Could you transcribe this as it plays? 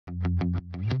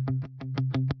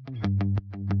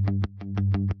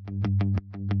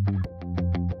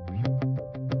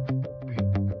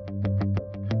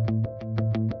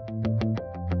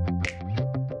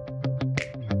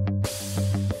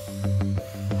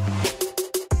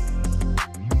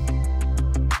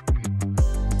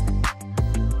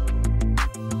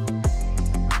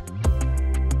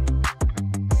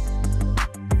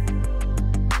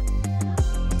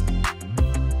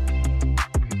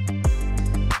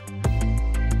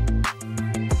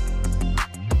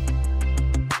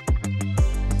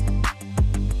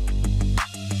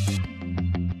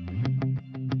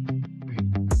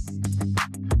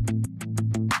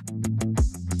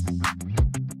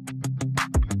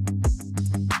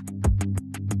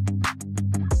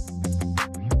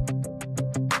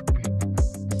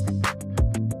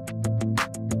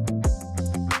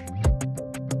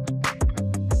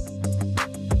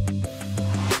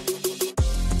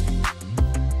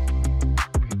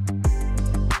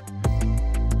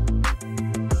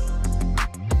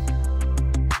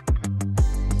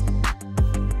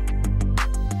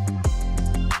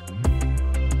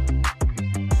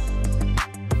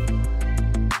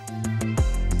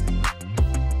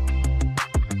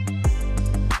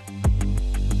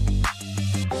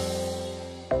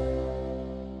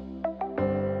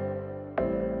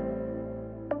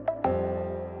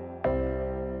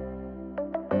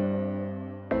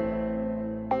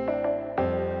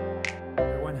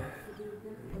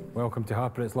Welcome to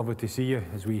Harper. It's lovely to see you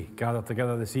as we gather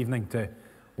together this evening to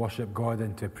worship God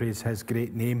and to praise His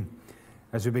great name.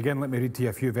 As we begin, let me read to you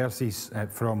a few verses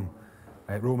from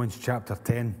Romans chapter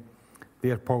 10.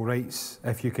 There Paul writes,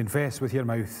 "If you confess with your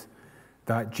mouth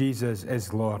that Jesus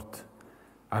is Lord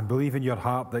and believe in your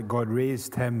heart that God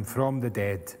raised Him from the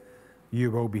dead, you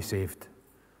will be saved.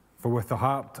 For with the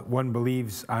heart one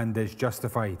believes and is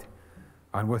justified,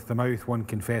 and with the mouth one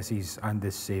confesses and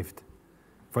is saved.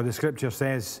 For the scripture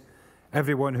says,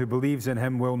 everyone who believes in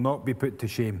Him will not be put to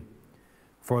shame.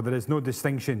 For there is no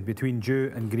distinction between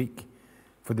Jew and Greek,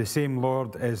 for the same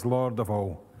Lord is Lord of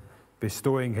all,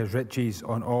 bestowing His riches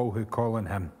on all who call on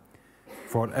Him.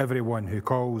 For everyone who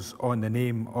calls on the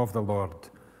name of the Lord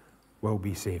will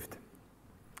be saved."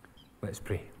 Let's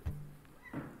pray.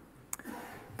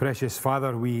 Precious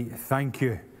Father, we thank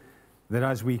you that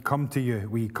as we come to you,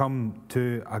 we come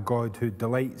to a God who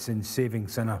delights in saving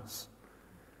sinners.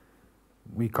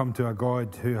 We come to a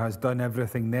God who has done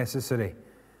everything necessary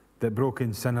that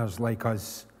broken sinners like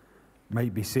us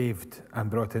might be saved and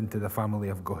brought into the family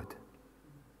of God.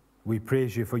 We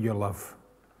praise you for your love.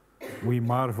 We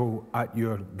marvel at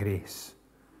your grace.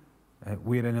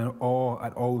 We're in awe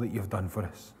at all that you've done for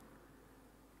us.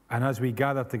 And as we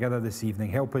gather together this evening,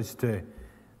 help us to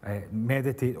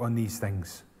meditate on these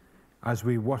things. As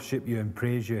we worship you and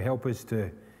praise you, help us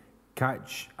to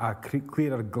catch a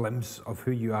clearer glimpse of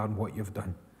who you are and what you've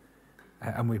done.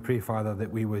 And we pray, Father, that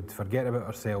we would forget about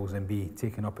ourselves and be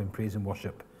taken up in praise and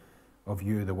worship of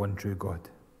you, the one true God.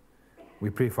 We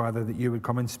pray, Father, that you would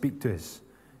come and speak to us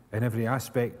in every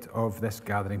aspect of this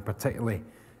gathering, particularly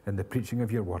in the preaching of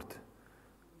your word.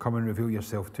 Come and reveal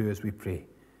yourself to us, we pray.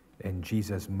 In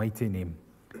Jesus' mighty name,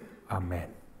 amen.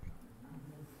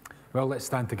 Well, let's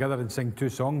stand together and sing two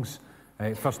songs.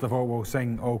 First of all, we'll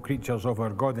sing All Creatures of Our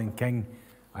God and King,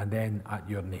 and then At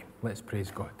Your Name. Let's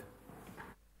praise God.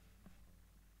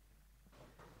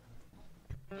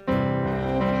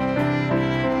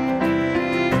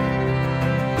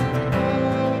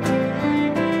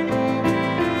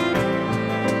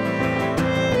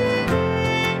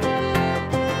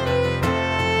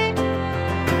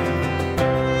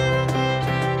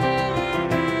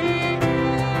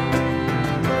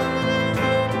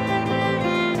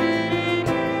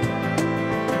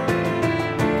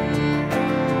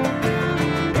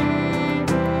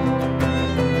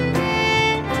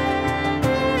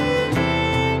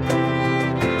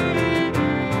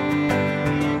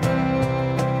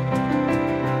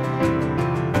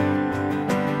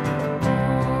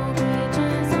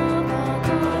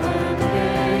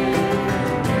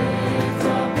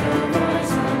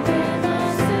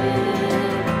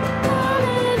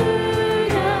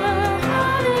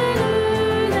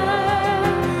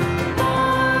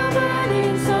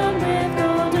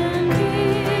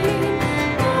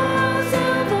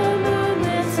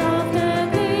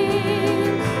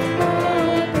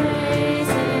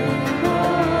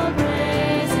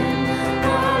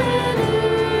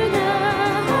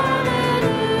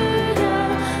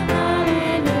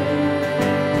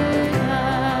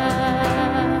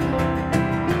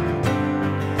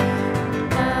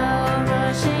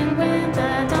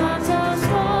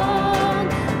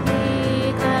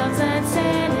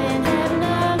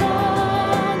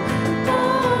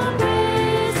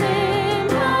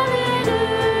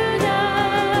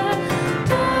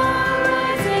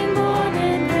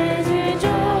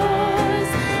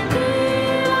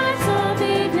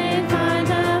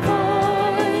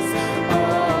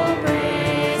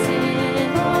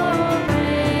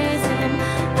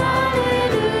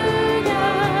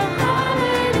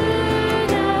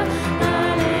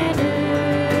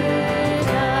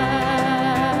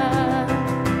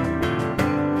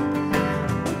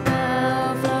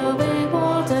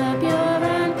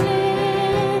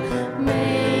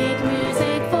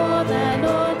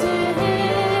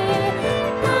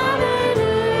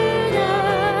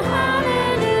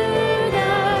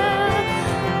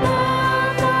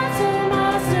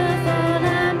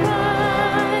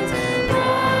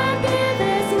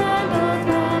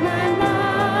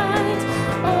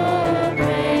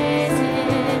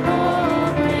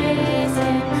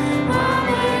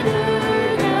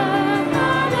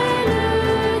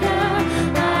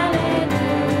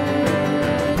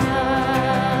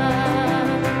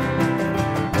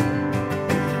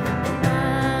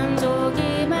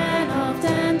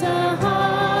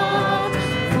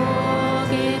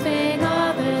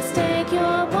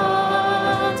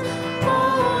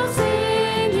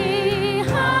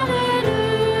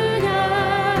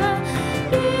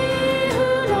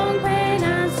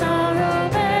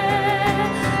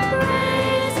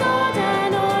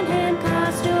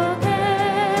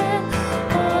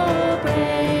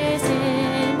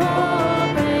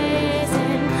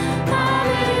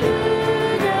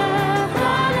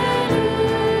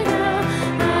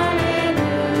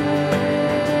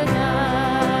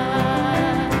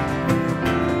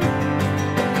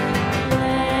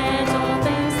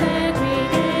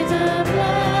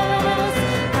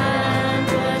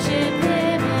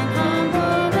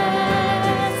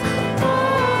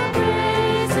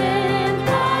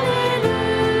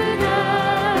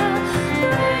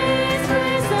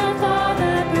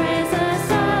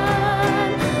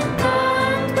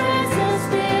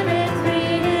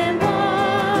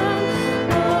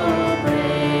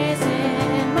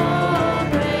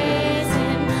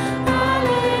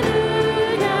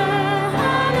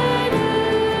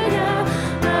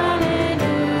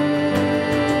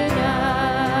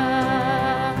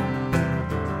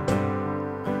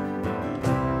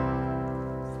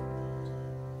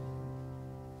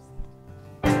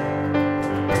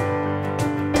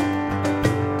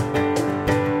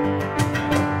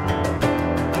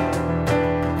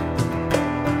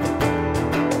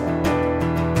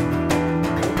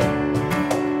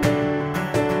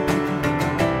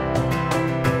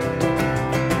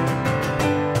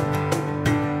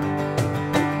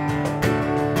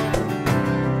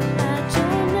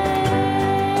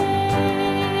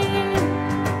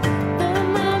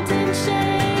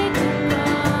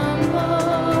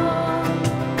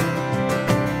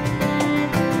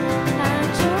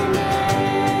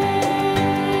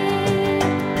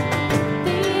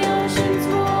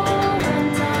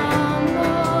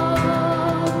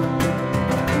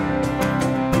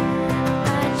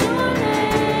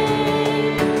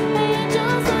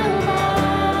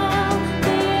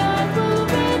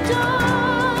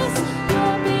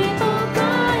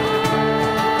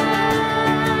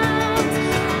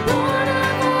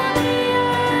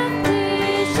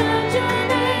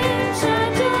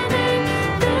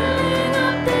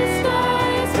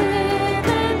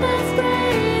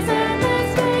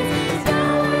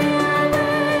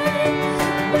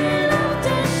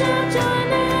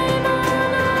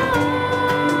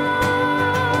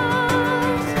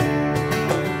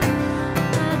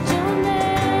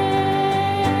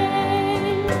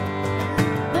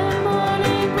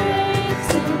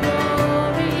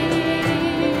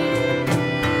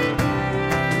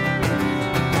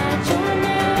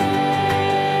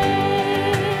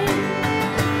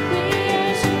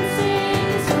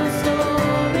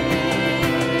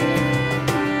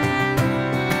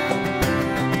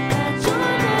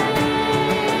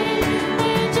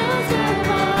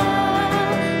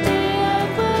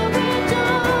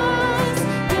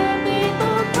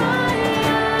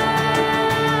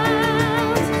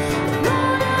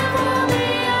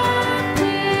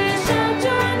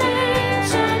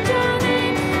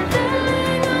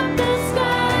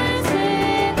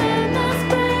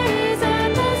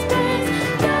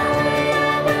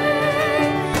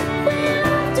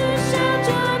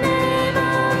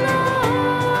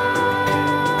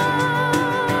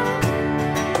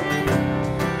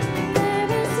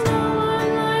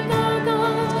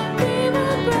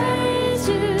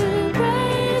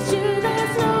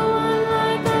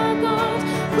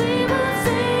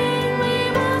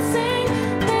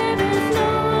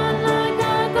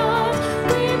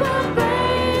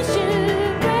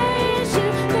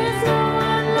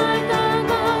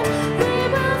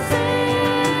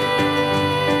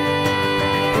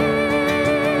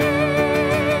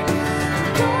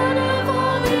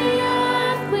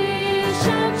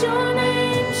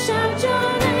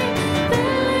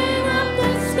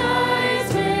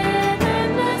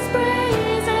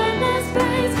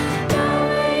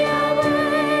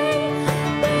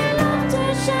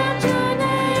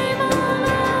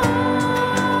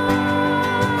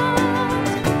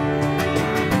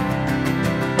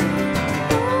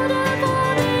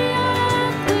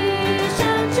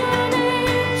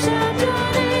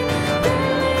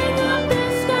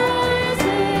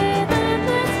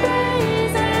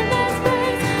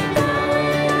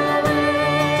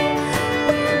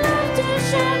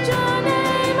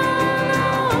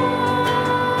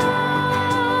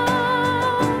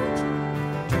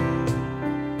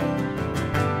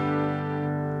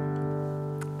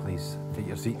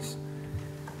 your seats.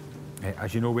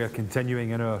 As you know, we're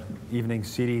continuing in our evening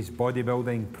series,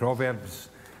 Bodybuilding, Proverbs,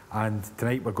 and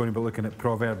tonight we're going to be looking at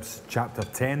Proverbs chapter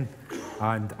 10,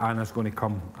 and Anna's going to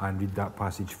come and read that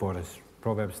passage for us.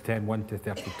 Proverbs 10, 1 to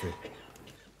 32.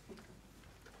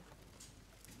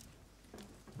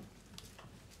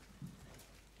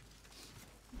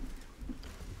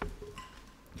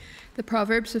 The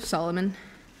Proverbs of Solomon.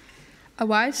 A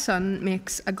wise son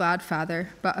makes a glad father,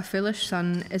 but a foolish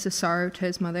son is a sorrow to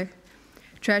his mother.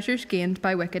 Treasures gained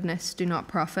by wickedness do not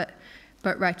profit,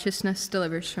 but righteousness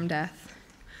delivers from death.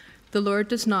 The Lord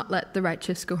does not let the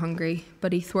righteous go hungry,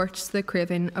 but he thwarts the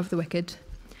craving of the wicked.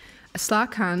 A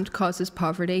slack hand causes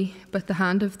poverty, but the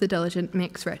hand of the diligent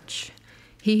makes rich.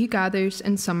 He who gathers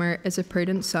in summer is a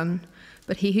prudent son,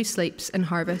 but he who sleeps in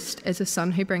harvest is a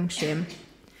son who brings shame.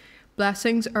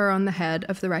 Blessings are on the head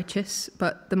of the righteous,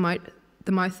 but the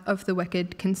mouth of the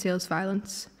wicked conceals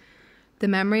violence. The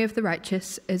memory of the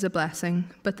righteous is a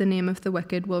blessing, but the name of the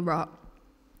wicked will rot.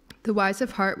 The wise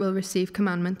of heart will receive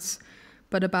commandments,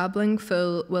 but a babbling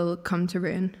fool will come to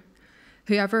ruin.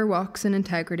 Whoever walks in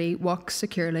integrity walks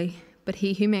securely, but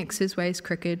he who makes his ways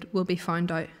crooked will be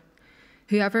found out.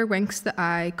 Whoever winks the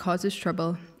eye causes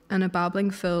trouble, and a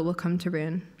babbling fool will come to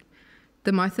ruin.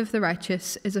 The mouth of the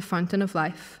righteous is a fountain of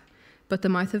life, but the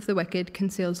mouth of the wicked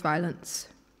conceals violence.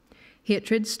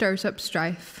 Hatred stirs up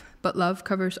strife, but love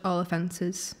covers all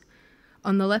offences.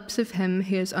 On the lips of him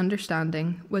who has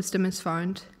understanding, wisdom is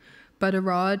found, but a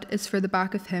rod is for the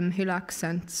back of him who lacks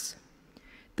sense.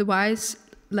 The wise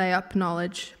lay up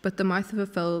knowledge, but the mouth of a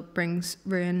fool brings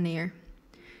ruin near.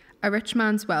 A rich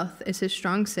man's wealth is his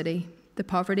strong city, the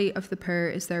poverty of the poor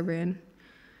is their ruin.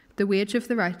 The wage of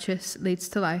the righteous leads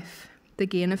to life, the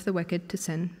gain of the wicked to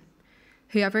sin.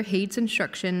 Whoever heeds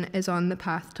instruction is on the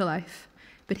path to life,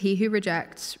 but he who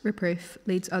rejects reproof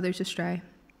leads others astray.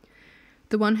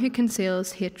 The one who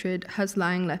conceals hatred has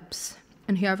lying lips,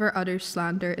 and whoever utters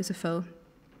slander is a fool.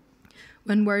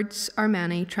 When words are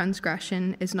many,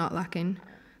 transgression is not lacking,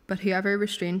 but whoever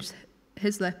restrains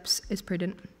his lips is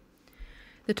prudent.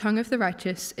 The tongue of the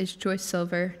righteous is choice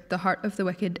silver, the heart of the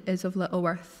wicked is of little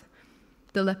worth.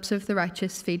 The lips of the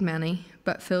righteous feed many,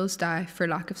 but fools die for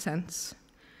lack of sense.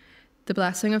 The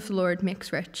blessing of the Lord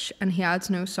makes rich, and he adds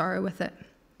no sorrow with it.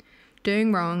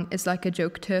 Doing wrong is like a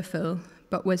joke to a fool,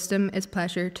 but wisdom is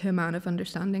pleasure to a man of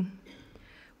understanding.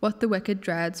 What the wicked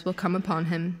dreads will come upon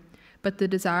him, but the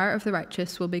desire of the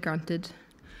righteous will be granted.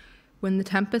 When the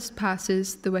tempest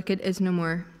passes, the wicked is no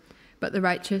more, but the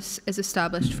righteous is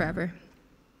established forever.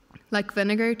 Like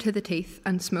vinegar to the teeth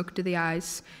and smoke to the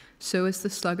eyes, so is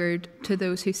the sluggard to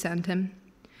those who send him.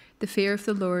 The fear of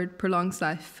the Lord prolongs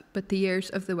life, but the years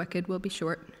of the wicked will be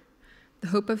short. The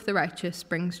hope of the righteous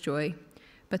brings joy,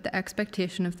 but the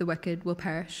expectation of the wicked will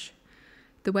perish.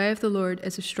 The way of the Lord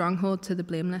is a stronghold to the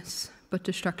blameless, but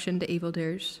destruction to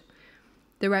evildoers.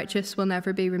 The righteous will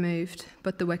never be removed,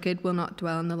 but the wicked will not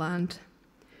dwell in the land.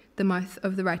 The mouth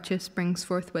of the righteous brings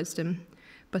forth wisdom,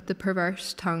 but the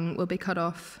perverse tongue will be cut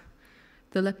off.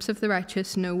 The lips of the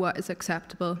righteous know what is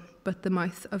acceptable, but the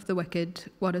mouth of the wicked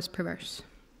what is perverse.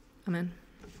 Amen.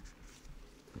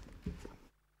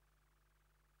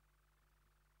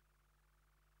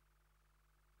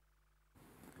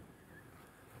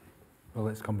 Well,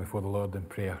 let's come before the Lord in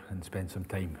prayer and spend some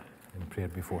time in prayer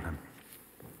before him.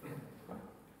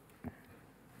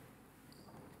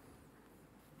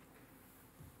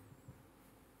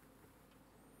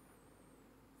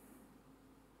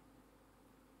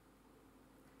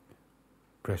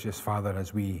 Precious Father,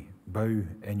 as we bow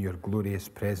in your glorious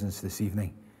presence this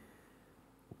evening,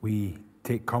 we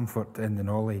take comfort in the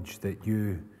knowledge that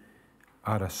you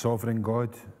are a sovereign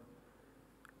God.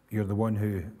 You're the one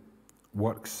who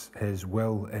works his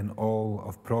will in all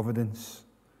of providence.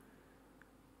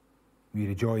 We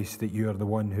rejoice that you are the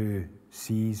one who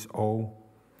sees all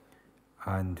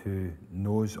and who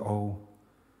knows all.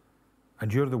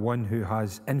 And you're the one who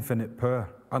has infinite power,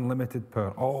 unlimited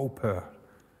power, all power.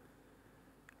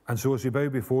 And so as we bow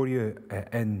before you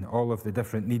in all of the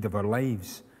different need of our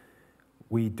lives,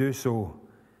 we do so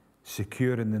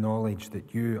secure in the knowledge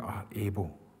that you are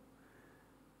able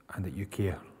and that you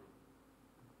care.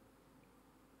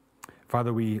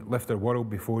 Father, we lift our world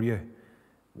before you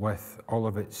with all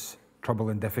of its trouble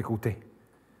and difficulty.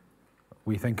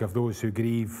 We think of those who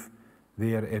grieve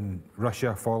there in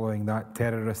Russia following that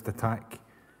terrorist attack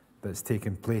that's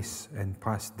taken place in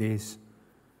past days.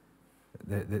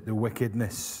 The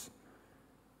wickedness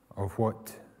of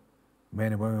what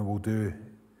men and women will do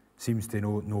seems to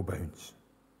know no bounds.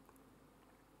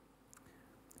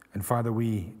 And Father,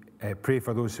 we pray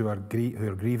for those who are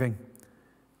grieving.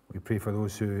 We pray for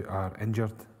those who are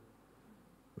injured.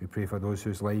 We pray for those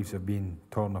whose lives have been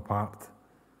torn apart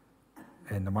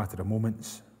in a matter of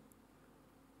moments.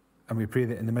 And we pray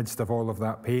that in the midst of all of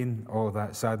that pain, all of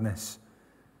that sadness,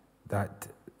 that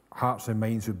hearts and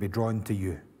minds would be drawn to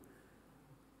you,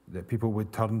 that people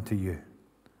would turn to you,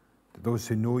 that those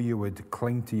who know you would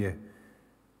cling to you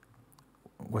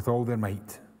with all their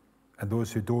might, and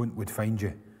those who don't would find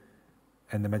you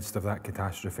in the midst of that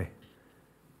catastrophe,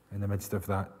 in the midst of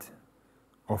that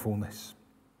awfulness.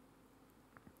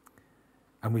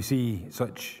 And we see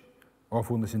such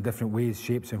awfulness in different ways,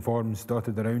 shapes and forms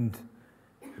dotted around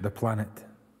the planet.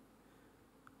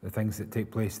 The things that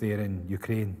take place there in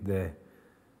Ukraine, the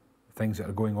things that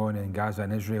are going on in Gaza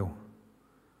and Israel,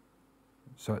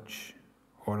 such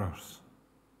horrors.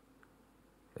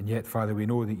 And yet, Father, we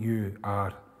know that you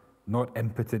are not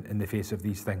impotent in the face of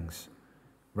these things.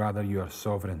 Rather, you are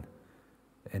sovereign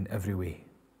in every way.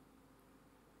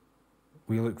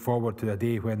 We look forward to a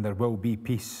day when there will be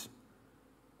peace,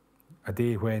 a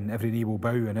day when every knee will bow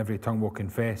and every tongue will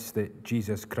confess that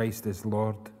Jesus Christ is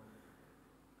Lord,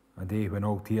 a day when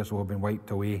all tears will have been wiped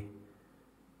away,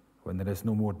 when there is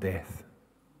no more death,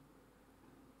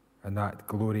 and that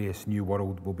glorious new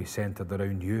world will be centered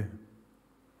around you,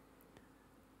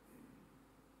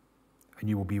 and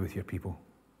you will be with your people.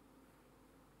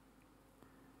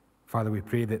 Father, we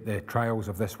pray that the trials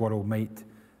of this world might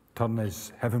turn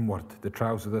us heavenward. The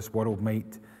trials of this world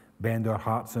might bend our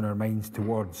hearts and our minds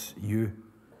towards you.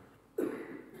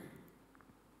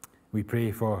 We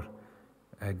pray for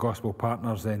gospel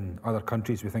partners in other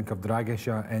countries. We think of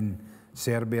Dragiša in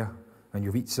Serbia and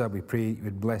Jovica. We pray you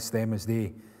would bless them as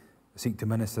they seek to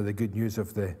minister the good news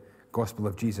of the gospel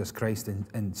of Jesus Christ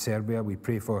in Serbia. We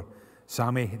pray for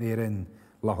Sami there in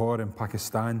Lahore in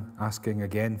Pakistan, asking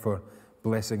again for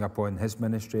blessing upon his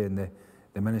ministry and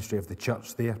the ministry of the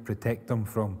church there. Protect them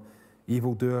from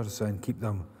evildoers and keep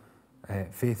them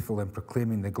faithful in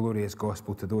proclaiming the glorious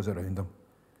gospel to those around them.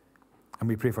 And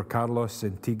we pray for Carlos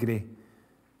in Tigray.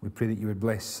 We pray that you would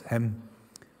bless him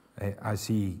as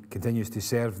he continues to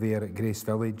serve there at Grace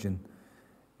Village, and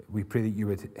we pray that you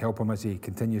would help him as he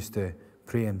continues to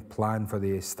pray and plan for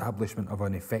the establishment of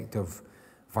an effective,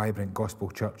 vibrant gospel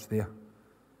church there.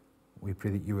 We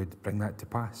pray that you would bring that to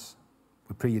pass.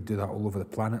 We pray you'd do that all over the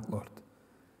planet, Lord,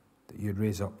 that you'd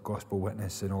raise up gospel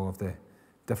witness in all of the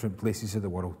different places of the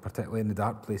world, particularly in the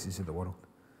dark places of the world,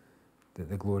 that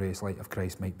the glorious light of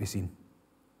Christ might be seen.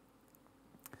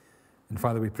 And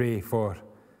Father, we pray for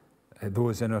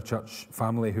those in our church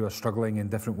family who are struggling in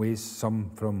different ways,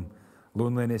 some from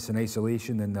loneliness and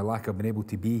isolation and the lack of being able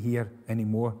to be here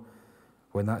anymore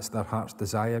when that's their heart's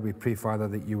desire. We pray, Father,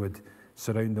 that you would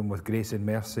surround them with grace and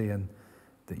mercy, and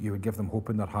that you would give them hope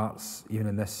in their hearts, even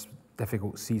in this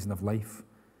difficult season of life.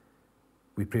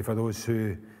 We pray for those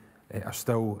who are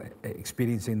still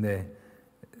experiencing the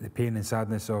pain and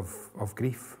sadness of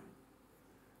grief.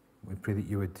 We pray that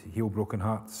you would heal broken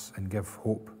hearts and give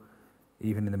hope,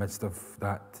 even in the midst of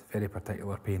that very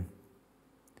particular pain.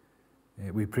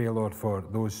 We pray, Lord, for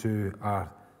those who are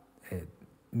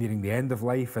nearing the end of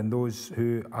life and those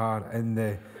who are in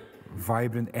the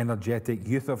vibrant, energetic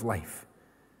youth of life.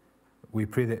 We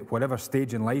pray that whatever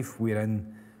stage in life we're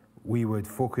in, we would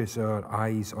focus our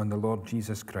eyes on the Lord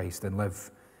Jesus Christ and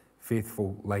live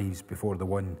faithful lives before the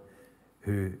one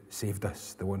who saved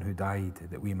us, the one who died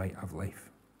that we might have life.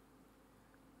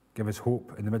 Give us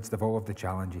hope in the midst of all of the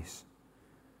challenges,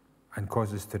 and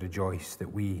cause us to rejoice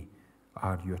that we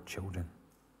are your children.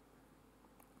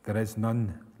 There is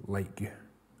none like you,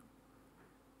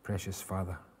 precious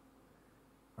Father,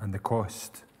 and the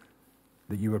cost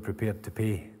that you were prepared to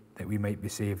pay that we might be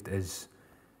saved is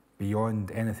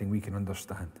beyond anything we can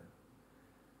understand.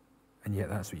 And yet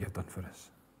that's what you've done for us.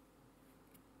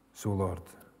 So, Lord,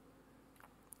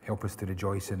 help us to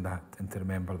rejoice in that and to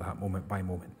remember that moment by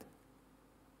moment.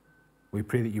 We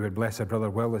pray that you would bless our brother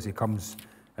Will as he comes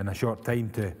in a short time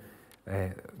to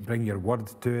bring your word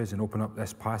to us and open up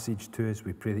this passage to us.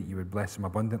 We pray that you would bless him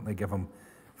abundantly, give him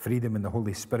freedom in the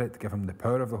Holy Spirit, give him the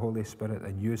power of the Holy Spirit,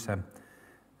 and use him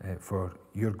for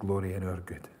your glory and our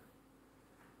good.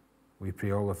 We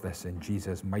pray all of this in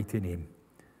Jesus' mighty name.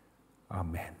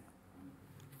 Amen.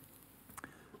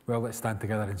 Well, let's stand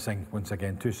together and sing once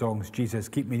again 2 songs. Jesus,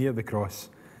 keep me near the cross,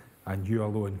 and you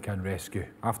alone can rescue.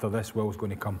 After this, Will's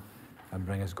going to come and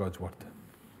bring us God's word.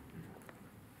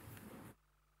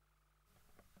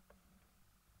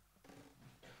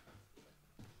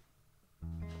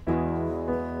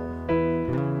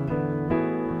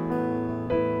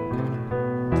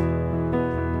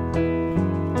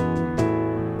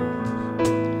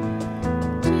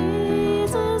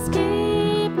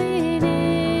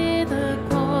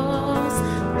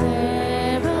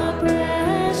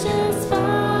 Precious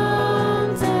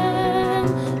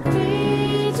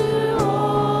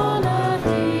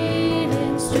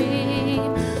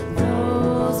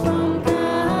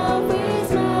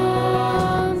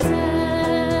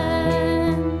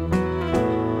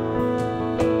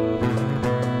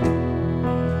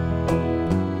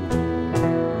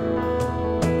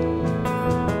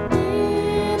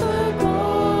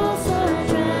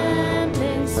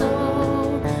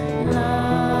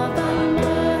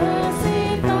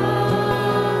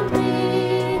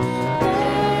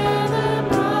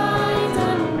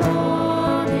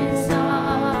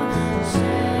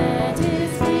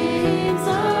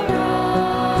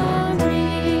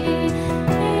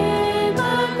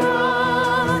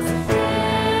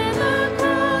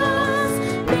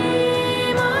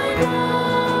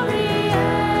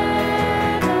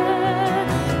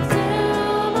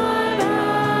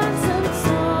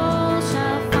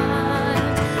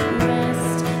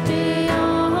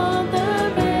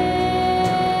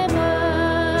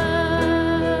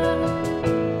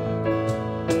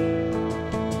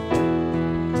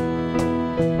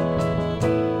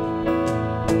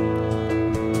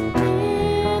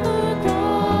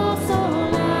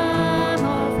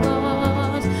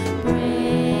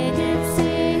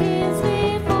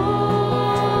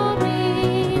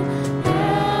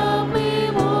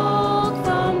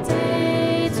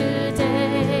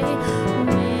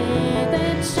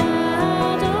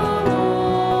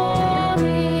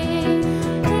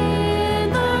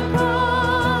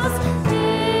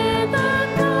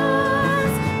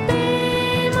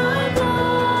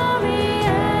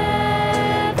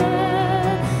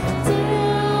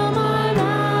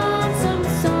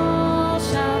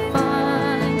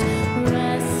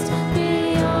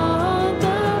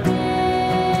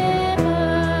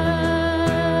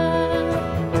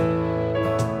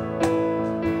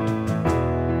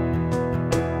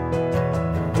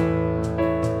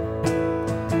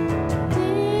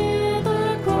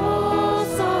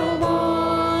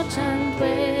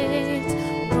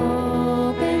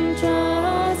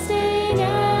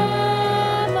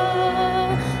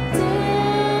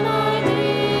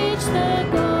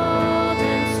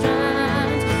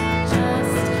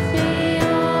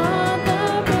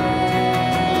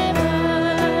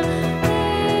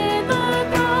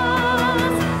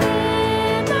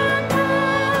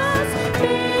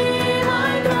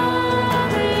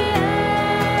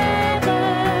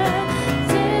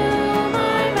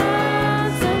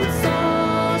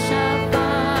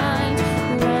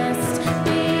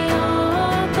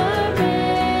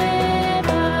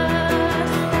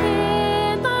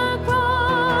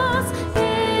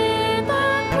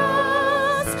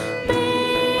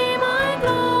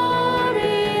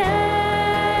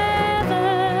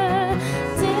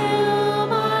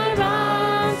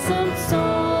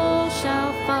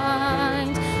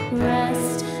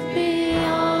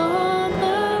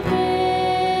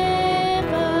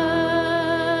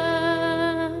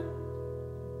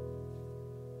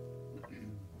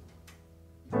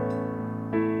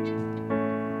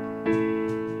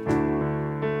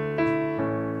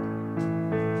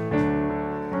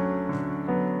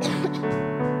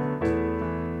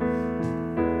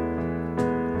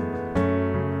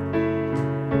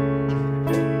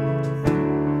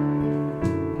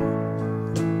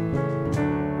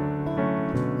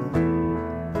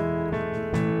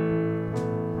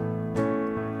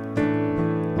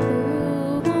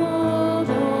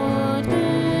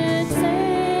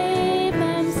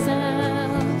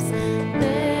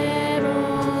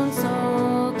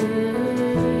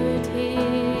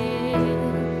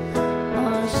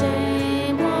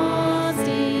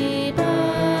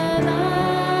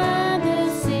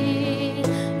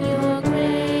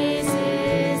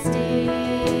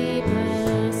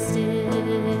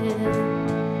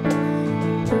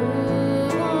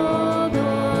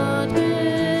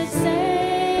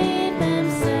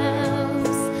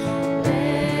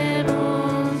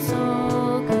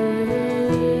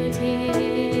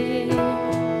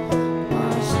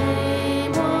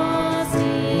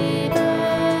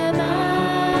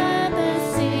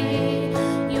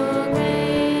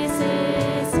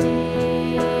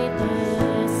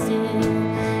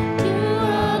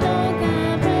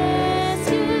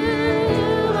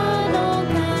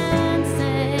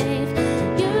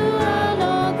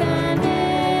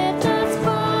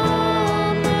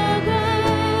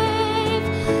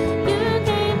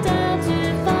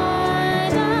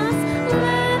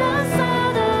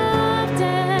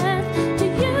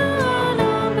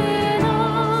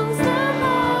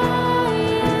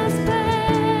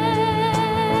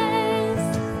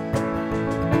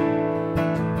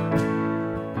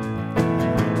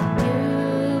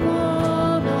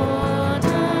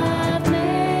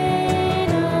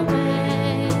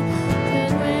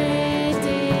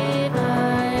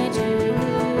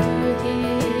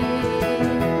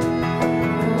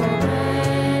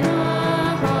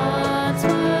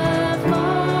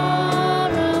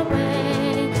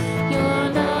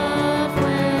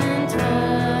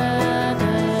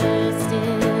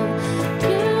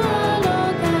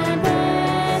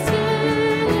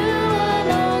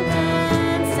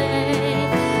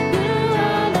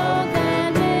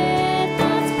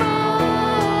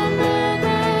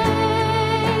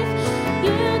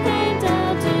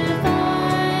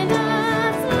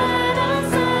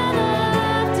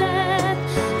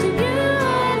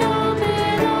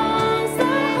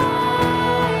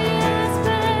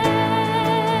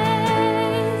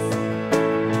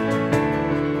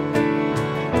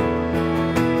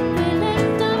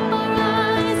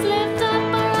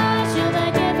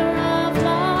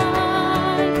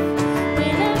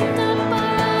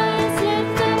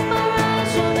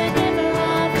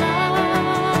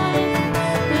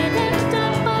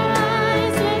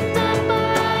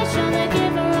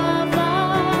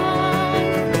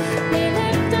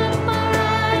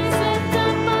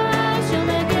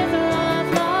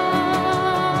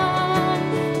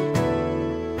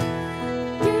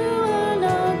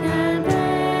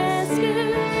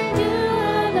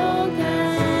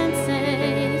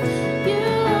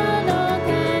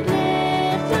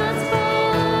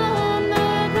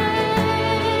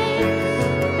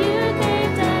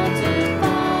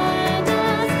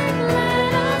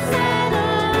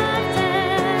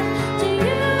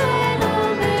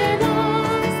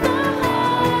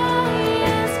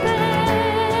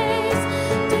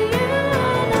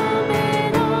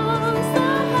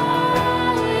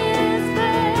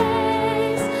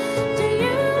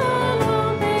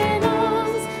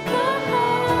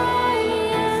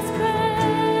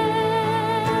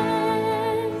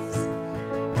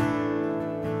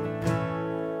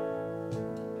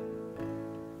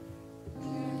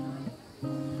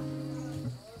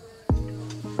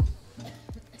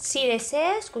Si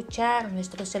desea escuchar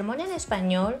nuestro sermón en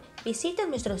español, visite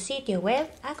nuestro sitio web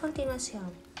a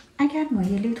continuación. اگر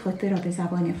مایلید خطبه را به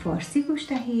زبان فارسی گوش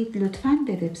دهید، لطفاً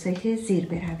به وبسایت زیر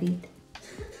بروید.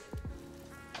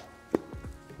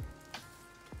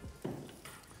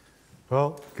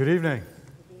 Well, good evening.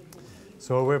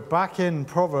 So we're back in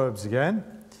Proverbs again.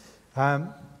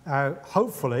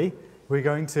 Hopefully, we're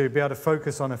going to be able to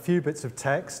focus on a few bits of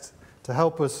text to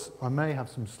help us. I may have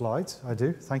some slides. I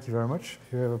do. Thank you very much.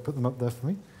 Whoever put them up there for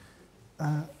me.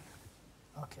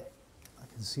 Okay. I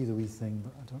can see the wee thing,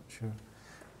 but I'm not sure.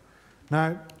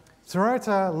 Now, throughout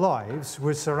our lives,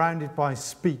 we're surrounded by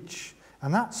speech,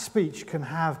 and that speech can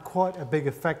have quite a big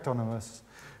effect on us.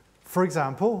 For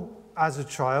example, as a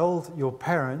child, your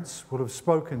parents would have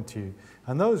spoken to you,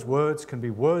 and those words can be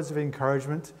words of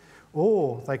encouragement,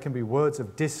 or they can be words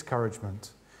of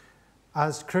discouragement.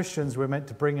 As Christians, we're meant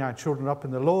to bring our children up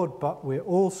in the Lord, but we're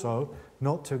also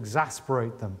not to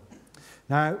exasperate them.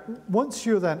 Now, once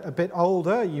you're then a bit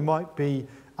older, you might be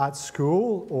at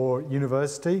school or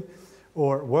university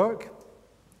or at work,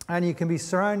 and you can be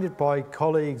surrounded by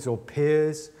colleagues or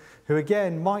peers who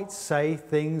again might say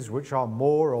things which are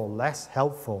more or less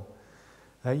helpful.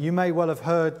 You may well have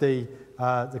heard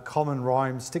the common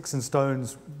rhyme, sticks and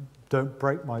stones don't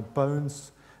break my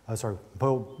bones,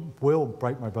 will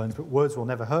break my bones, but words will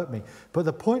never hurt me. But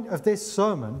the point of this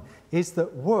sermon is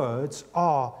that words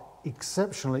are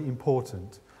exceptionally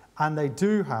important, and they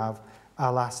do have a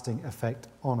lasting effect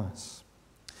on us.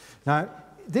 Now,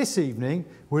 this evening,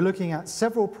 we're looking at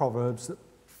several proverbs that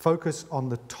focus on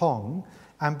the tongue,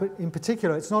 but in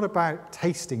particular, it's not about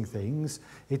tasting things,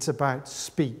 it's about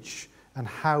speech and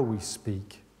how we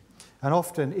speak. And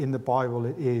often in the Bible,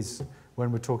 it is,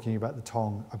 when we're talking about the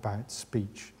tongue, about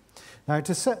speech. Now,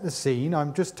 to set the scene,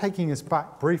 I'm just taking us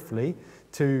back briefly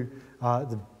to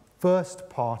the first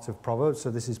part of Proverbs.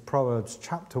 So this is Proverbs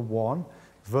chapter 1,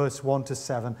 verse 1 to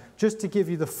 7, just to give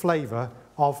you the flavour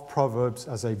of Proverbs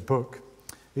as a book.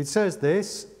 It says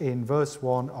this in verse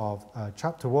 1 of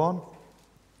chapter 1,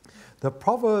 "The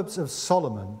Proverbs of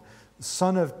Solomon,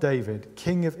 son of David,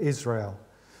 king of Israel,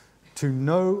 to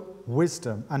know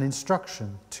wisdom and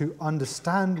instruction, to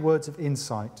understand words of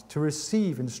insight, to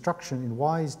receive instruction in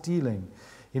wise dealing,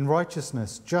 in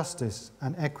righteousness, justice,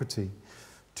 and equity,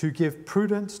 to give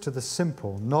prudence to the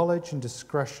simple, knowledge and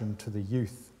discretion to the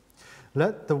youth.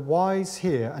 Let the wise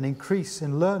hear and increase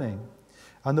in learning,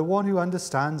 and the one who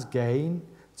understands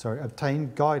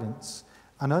obtain guidance,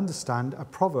 and understand a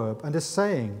proverb and a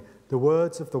saying, the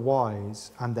words of the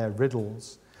wise and their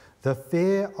riddles. The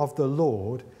fear of the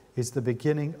Lord is the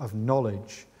beginning of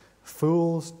knowledge.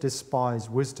 Fools despise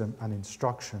wisdom and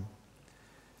instruction."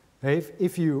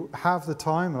 If you have the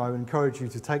time, and I would encourage you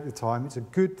to take the time, it's a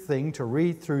good thing to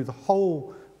read through the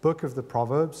whole book of the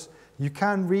Proverbs. You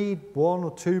can read one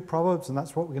or two Proverbs, and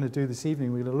that's what we're going to do this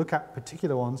evening. We're going to look at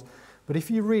particular ones. But if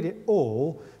you read it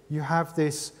all, you have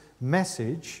this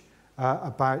message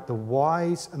about the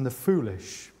wise and the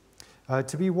foolish.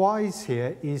 To be wise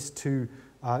here is to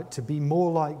be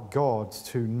more like God,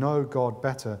 to know God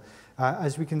better.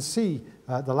 As we can see,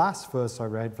 the last verse I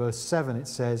read, verse 7, it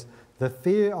says, "The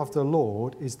fear of the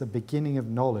Lord is the beginning of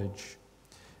knowledge."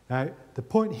 Now, the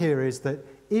point here is that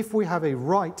if we have a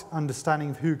right understanding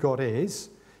of who God is,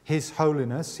 His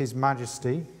holiness, His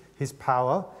majesty, His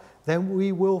power, then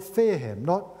we will fear Him.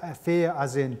 Not fear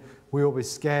as in we will be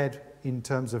scared in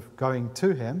terms of going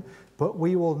to Him, but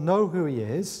we will know who He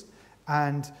is,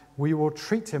 and we will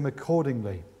treat Him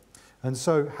accordingly. And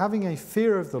so having a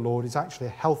fear of the Lord is actually a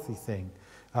healthy thing.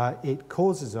 It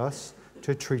causes us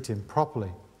to treat Him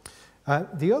properly.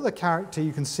 The other character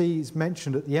you can see is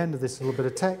mentioned at the end of this little bit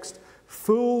of text.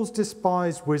 Fools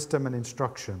despise wisdom and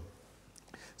instruction.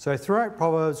 So throughout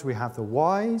Proverbs we have the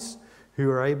wise who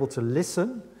are able to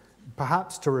listen,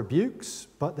 perhaps to rebukes,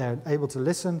 but they're able to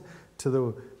listen to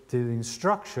the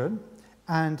instruction,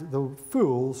 and the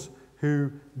fools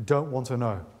who don't want to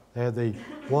know. They're the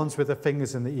ones with their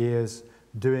fingers in the ears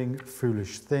doing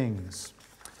foolish things.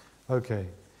 Okay.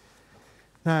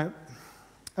 Now,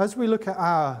 as we look at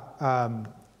our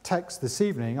text this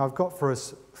evening, I've got for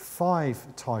us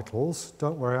 5 titles.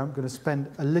 Don't worry, I'm going to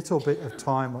spend a little bit of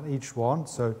time on each one,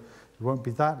 so it won't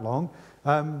be that long.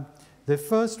 The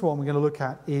first one we're going to look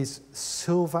at is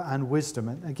silver and wisdom.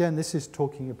 And again, this is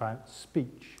talking about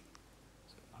speech.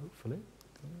 So hopefully.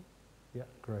 Yeah,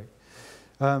 great.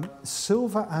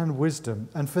 Silver and wisdom.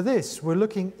 And for this, we're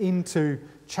looking into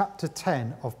chapter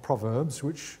 10 of Proverbs,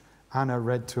 which Anna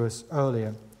read to us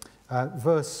earlier.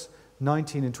 Verse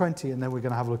 19 and 20, and then we're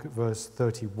going to have a look at verse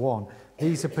 31.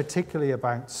 These are particularly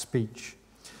about speech.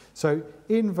 So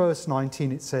in verse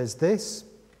 19 it says this,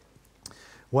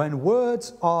 When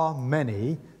words are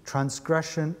many,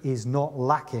 transgression is not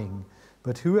lacking,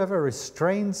 but whoever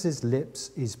restrains his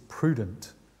lips is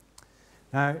prudent.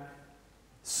 Now,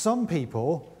 some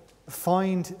people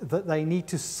find that they need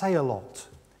to say a lot.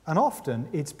 And often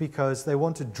it's because they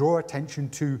want to draw attention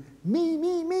to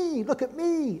me, look at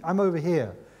me, I'm over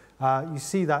here. You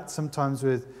see that sometimes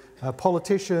with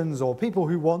politicians or people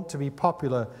who want to be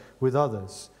popular with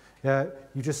others.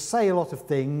 You just say a lot of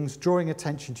things, drawing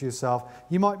attention to yourself.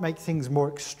 You might make things more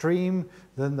extreme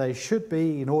than they should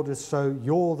be in order so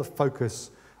you're the focus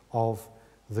of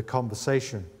the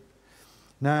conversation.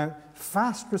 Now,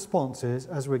 fast responses,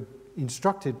 as we're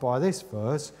instructed by this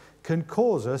verse, can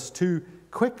cause us to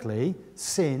quickly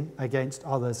sin against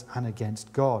others and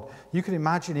against God. You can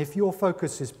imagine if your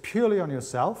focus is purely on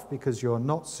yourself because you're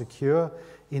not secure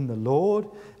in the Lord,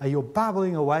 and you're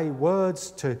babbling away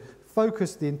words to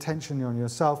focus the attention on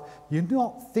yourself, you're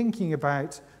not thinking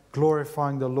about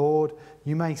glorifying the Lord.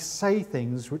 You may say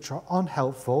things which are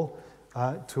unhelpful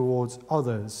towards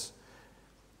others.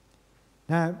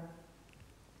 Now,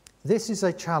 this is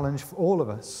a challenge for all of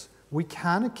us. We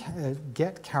can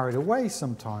get carried away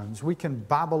sometimes. We can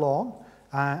babble on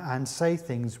and say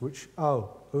things which, oh,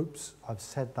 oops, I've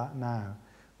said that now,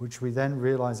 which we then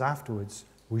realize afterwards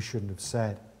we shouldn't have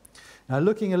said. Now,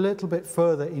 looking a little bit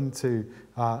further into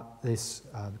this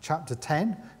chapter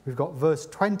 10, we've got verse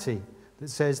 20 that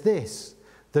says this: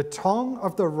 "The tongue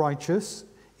of the righteous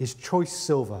is choice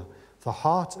silver, the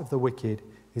heart of the wicked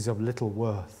is of little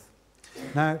worth."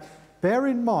 Now, bear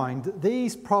in mind that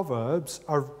these proverbs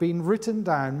are being written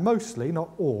down mostly, not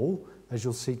all, as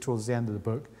you'll see towards the end of the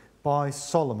book, by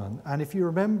Solomon. And if you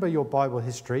remember your Bible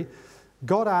history,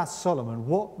 God asked Solomon,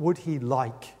 what would he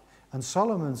like? And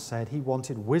Solomon said he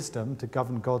wanted wisdom to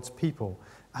govern God's people.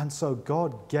 And so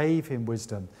God gave him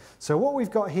wisdom. So what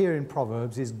we've got here in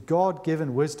Proverbs is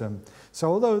God-given wisdom. So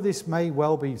although this may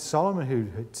well be Solomon who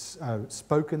had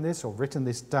spoken this or written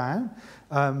this down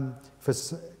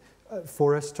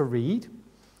for us to read,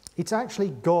 it's actually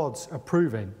God's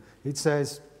approving. It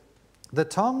says, "The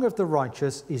tongue of the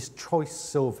righteous is choice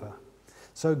silver."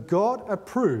 So God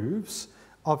approves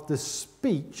of the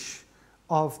speech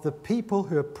of the people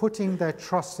who are putting their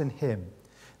trust in him.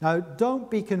 Now,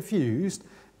 don't be confused.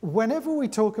 Whenever we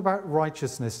talk about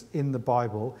righteousness in the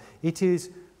Bible, it is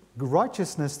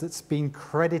righteousness that's been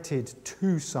credited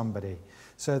to somebody.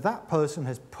 So that person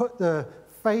has put their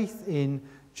faith in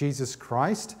Jesus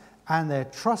Christ and they're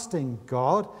trusting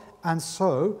God, and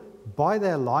so by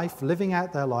their life, living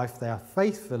out their life, they are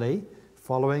faithfully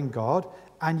following God,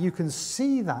 and you can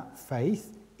see that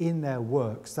faith in their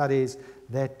works. That is,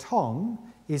 their tongue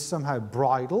is somehow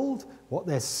bridled. What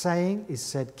they're saying is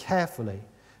said carefully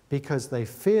because they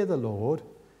fear the Lord,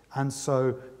 and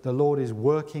so the Lord is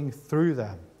working through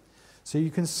them. So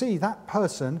you can see that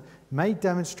person may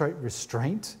demonstrate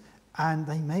restraint, and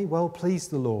they may well please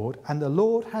the Lord. And the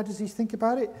Lord, how does he think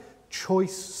about it?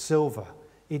 Choice silver.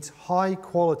 It's high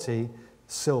quality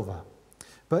silver.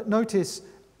 But notice,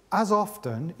 as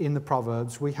often in the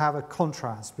Proverbs, we have a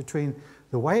contrast between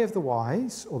the way of the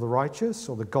wise, or the righteous,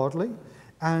 or the godly,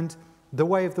 and the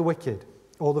way of the wicked,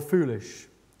 or the foolish.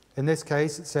 In this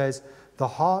case, it says, "The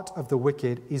heart of the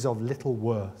wicked is of little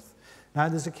worth." Now,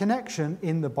 there's a connection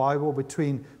in the Bible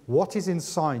between what is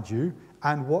inside you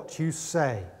and what you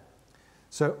say.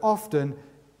 So often,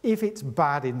 if it's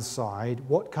bad inside,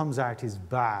 what comes out is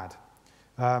bad.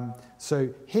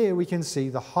 So here we can see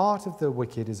the heart of the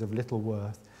wicked is of little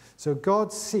worth. So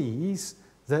God sees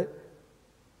that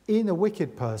in a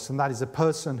wicked person, that is a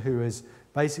person who has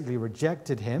basically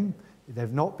rejected him,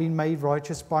 they've not been made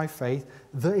righteous by faith,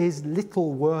 there is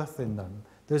little worth in them.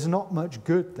 There's not much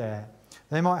good there.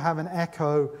 They might have an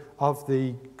echo of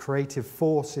the creative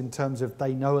force in terms of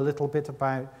they know a little bit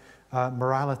about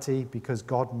morality because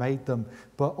God made them,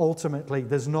 but ultimately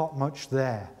there's not much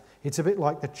there. It's a bit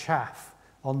like the chaff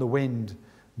on the wind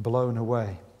blown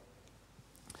away.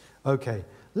 Okay,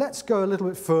 let's go a little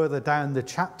bit further down the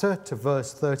chapter to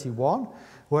verse 31,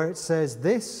 where it says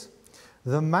this: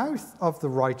 "The mouth of the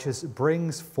righteous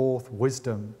brings forth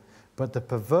wisdom, but the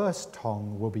perverse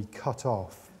tongue will be cut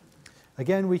off."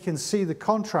 Again, we can see the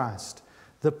contrast.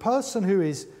 The person who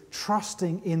is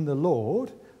trusting in the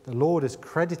Lord has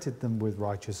credited them with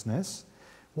righteousness.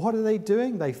 What are they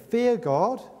doing? They fear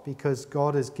God because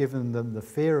God has given them the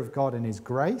fear of God and his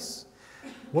grace.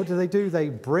 What do? They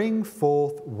bring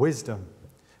forth wisdom.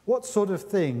 What sort of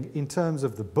thing in terms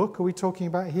of the book are we talking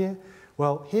about here?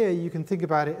 Well, here you can think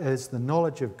about it as the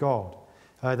knowledge of God.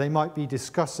 They might be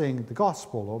discussing the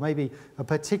gospel, or maybe a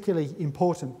particularly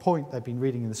important point they've been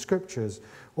reading in the scriptures,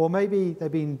 or maybe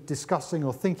they've been discussing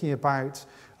or thinking about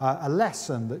a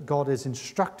lesson that God has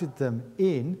instructed them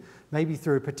in, maybe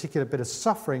through a particular bit of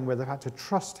suffering where they've had to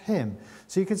trust him.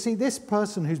 So you can see this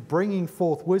person who's bringing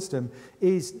forth wisdom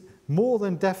is more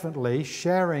than definitely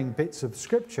sharing bits of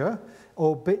scripture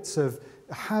or bits of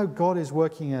how God is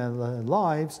working in their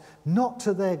lives, not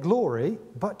to their glory,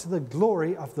 but to the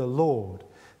glory of the Lord.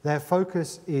 Their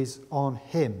focus is on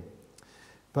him.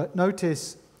 But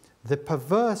notice the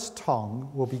perverse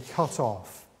tongue will be cut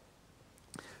off.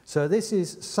 So this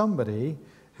is somebody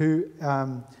who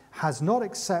has not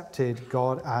accepted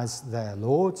God as their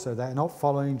Lord, so they're not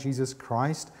following Jesus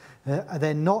Christ.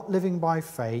 They're not living by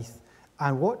faith.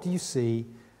 And what do you see?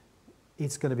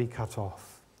 It's going to be cut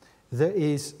off. There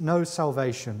is no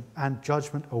salvation, and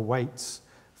judgment awaits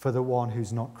for the one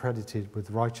who's not credited with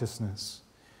righteousness.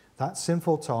 That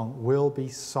sinful tongue will be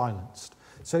silenced.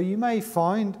 So you may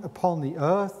find upon the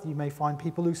earth, you may find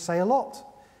people who say a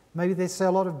lot. Maybe they say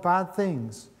a lot of bad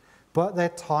things, but their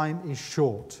time is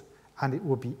short and it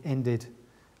will be ended,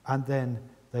 and then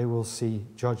they will see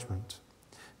judgment.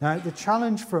 Now, the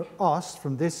challenge for us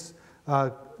from this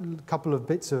couple of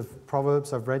bits of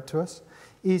Proverbs I've read to us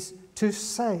is to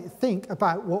think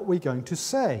about what we're going to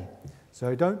say.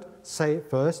 So don't say it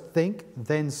first, think,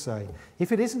 then say.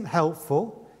 If it isn't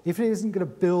helpful, if it isn't going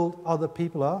to build other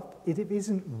people up, if it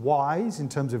isn't wise in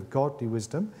terms of godly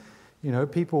wisdom,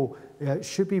 people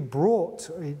should be brought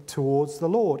towards the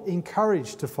Lord,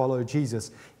 encouraged to follow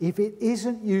Jesus. If it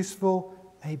isn't useful,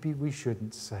 maybe we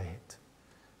shouldn't say it.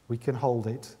 We can hold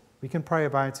it. We can pray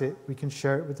about it. We can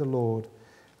share it with the Lord.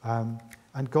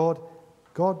 And God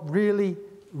really,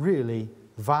 really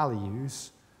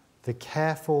values the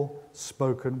careful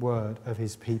spoken word of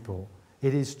his people.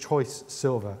 It is choice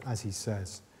silver, as he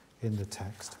says in the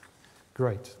text.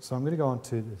 Great. So I'm going to go on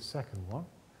to the second one.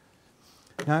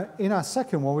 Now, in our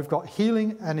second one, we've got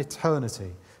healing and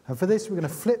eternity. And for this, we're going to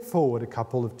flip forward a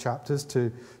couple of chapters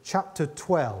to chapter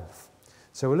 12.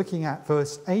 So we're looking at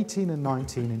verse 18 and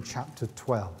 19 in chapter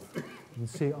 12. You can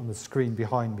see it on the screen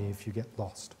behind me if you get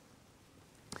lost.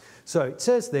 So it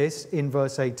says this in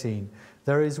verse 18.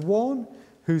 There is one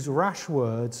whose rash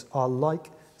words are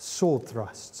like sword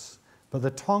thrusts, but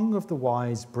the tongue of the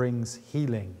wise brings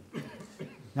healing.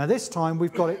 Now this time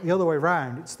we've got it the other way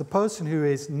around. It's the person who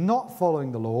is not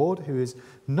following the Lord, who is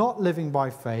not living by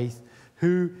faith,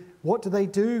 what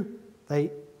do?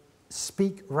 They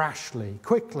speak rashly,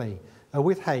 quickly,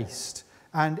 with haste,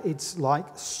 and it's like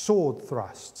sword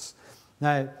thrusts.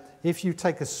 Now, if you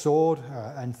take a sword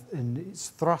and it's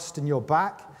thrust in your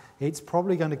back, it's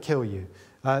probably going to kill you.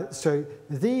 So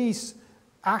these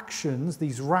actions,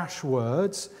 these rash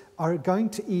words, are going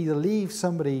to either leave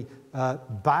somebody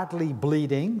badly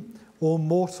bleeding or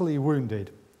mortally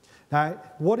wounded. Now,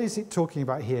 what is it talking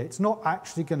about here? It's not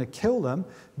actually going to kill them,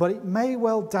 but it may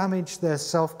well damage their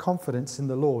self-confidence in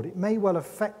the Lord. It may well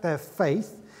affect their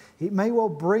faith. It may well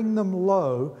bring them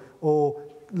low or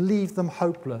leave them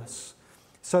hopeless.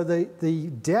 So the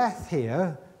death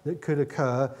here that could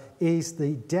occur is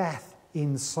the death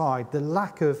inside, the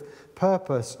lack of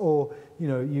purpose, or,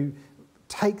 you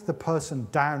take the person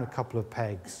down a couple of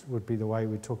pegs would be the way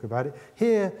we talk about it.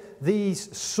 Here,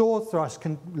 these sword thrusts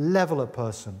can level a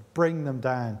person, bring them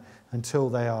down until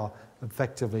they are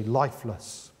effectively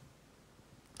lifeless.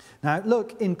 Now,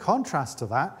 look, in contrast to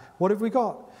that, what have we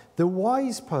got? The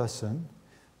wise person,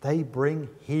 they bring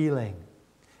healing.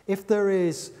 If there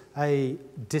is a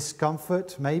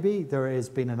discomfort, maybe there has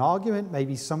been an argument,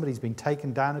 maybe somebody's been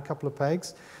taken down a couple of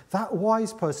pegs, that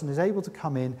wise person is able to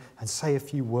come in and say a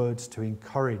few words to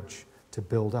encourage, to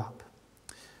build up.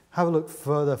 Have a look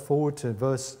further forward to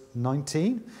verse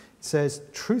 19. It says,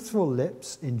 truthful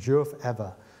lips endure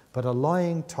forever, but a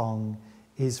lying tongue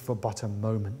is for but a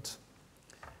moment.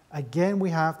 Again,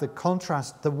 we have the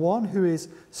contrast. The one who is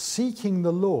seeking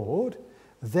the Lord,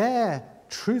 their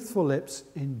truthful lips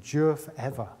endure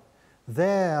forever.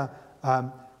 Their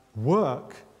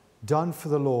work done for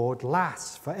the Lord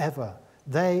lasts forever.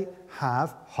 They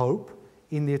have hope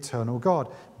in the eternal God.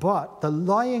 But the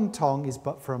lying tongue is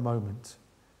but for a moment.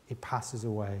 It passes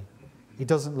away. It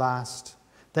doesn't last.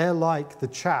 They're like the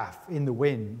chaff in the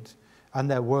wind,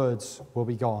 and their words will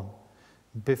be gone.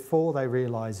 Before they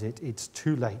realize it, it's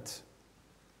too late.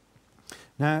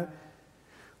 Now,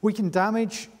 we can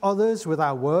damage others with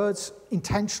our words,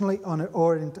 intentionally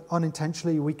or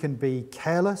unintentionally. We can be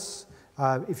careless.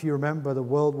 If you remember the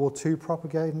World War II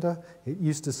propaganda, it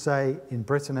used to say, in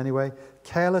Britain anyway,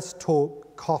 careless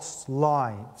talk costs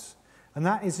lives. And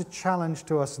that is a challenge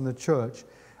to us in the church.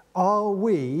 Are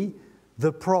we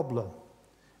the problem?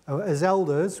 As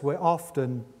elders, we're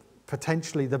often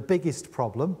potentially the biggest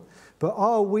problem, but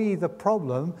are we the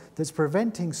problem that's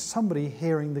preventing somebody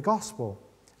hearing the gospel?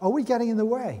 Are we getting in the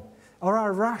way? Are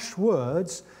our rash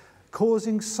words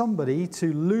causing somebody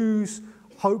to lose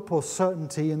hope or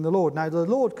certainty in the Lord? Now, the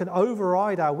Lord can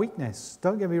override our weakness.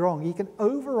 Don't get me wrong. He can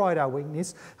override our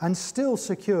weakness and still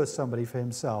secure somebody for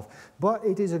himself. But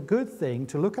it is a good thing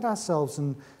to look at ourselves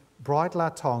and bridle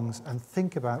our tongues and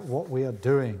think about what we are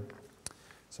doing.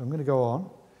 So I'm going to go on.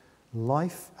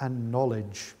 Life and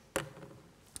knowledge.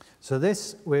 So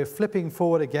this, we're flipping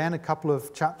forward again a couple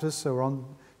of chapters. So we're on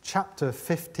chapter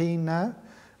 15 now.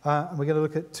 And we're going to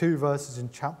look at 2 verses in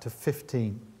chapter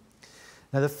 15.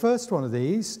 Now, the first one of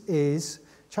these is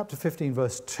chapter 15,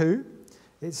 verse 2.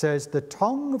 It says, "The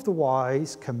tongue of the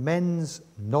wise commends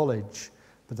knowledge,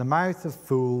 but the mouth of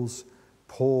fools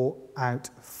pour out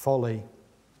folly."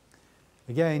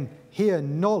 Again, here,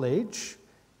 knowledge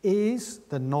is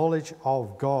the knowledge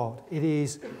of God. It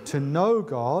is to know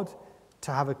God,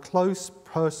 to have a close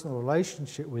personal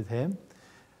relationship with him.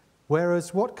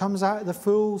 Whereas what comes out of the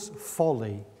fools?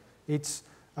 Folly. It's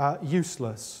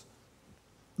useless.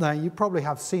 Now, you probably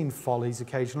have seen follies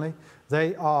occasionally.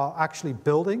 They are actually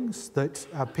buildings that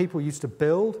people used to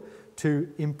build to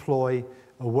employ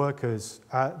workers.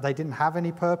 They didn't have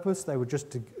any purpose. They were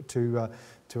just to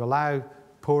allow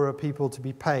poorer people to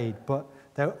be paid, but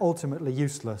they're ultimately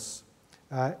useless.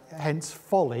 Hence,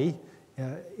 folly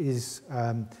is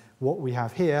what we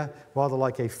have here, rather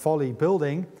like a folly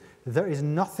building. There is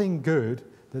nothing good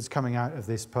that's coming out of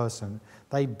this person.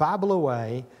 They babble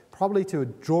away, probably to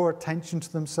draw attention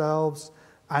to themselves,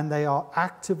 and they are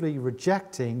actively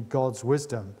rejecting God's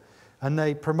wisdom. And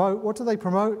they promote, what do they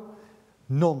promote?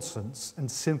 Nonsense and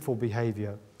sinful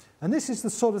behavior. And this is the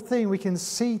sort of thing we can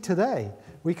see today.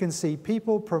 We can see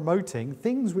people promoting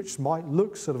things which might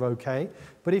look sort of okay,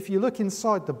 but if you look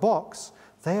inside the box,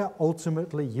 they are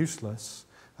ultimately useless.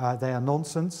 They are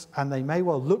nonsense, and they may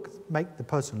well make the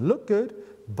person look good,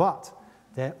 but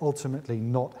they're ultimately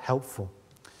not helpful.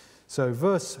 So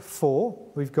verse 4,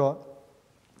 we've got,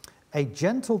 "A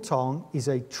gentle tongue is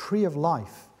a tree of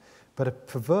life, but a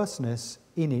perverseness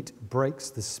in it breaks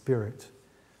the spirit."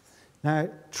 Now,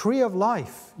 tree of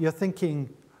life, you're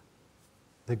thinking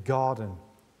the garden,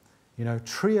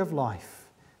 tree of life.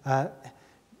 A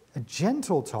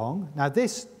gentle tongue, now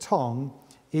this tongue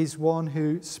is one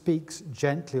who speaks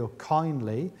gently or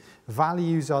kindly,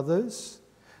 values others.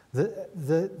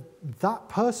 That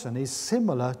person is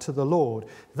similar to the Lord.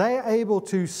 They are able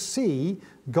to see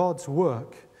God's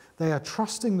work. They are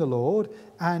trusting the Lord,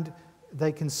 and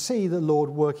they can see the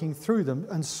Lord working through them.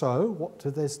 And so, what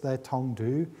does their tongue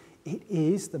do? It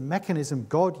is the mechanism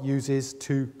God uses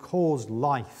to cause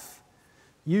life.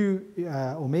 You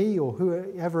or me or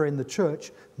whoever in the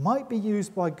church might be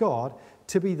used by God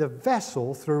to be the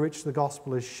vessel through which the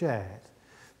gospel is shared,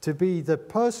 to be the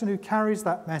person who carries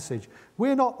that message.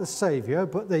 We're not the Saviour,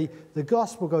 but the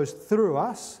gospel goes through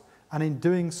us, and in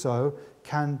doing so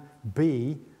can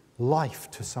be life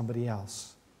to somebody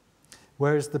else.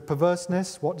 Whereas the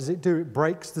perverseness, what does it do? It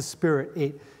breaks the spirit.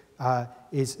 It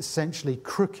is essentially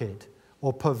crooked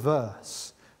or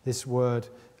perverse. This word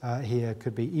here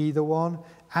could be either one.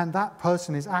 And that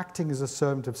person is acting as a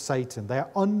servant of Satan. They are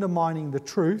undermining the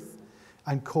truth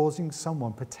and causing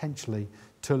someone potentially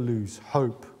to lose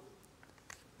hope.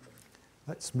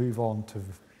 Let's move on to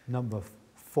number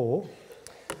 4.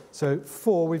 So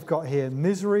 4, we've got here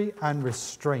misery and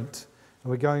restraint.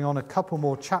 And we're going on a couple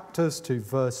more chapters to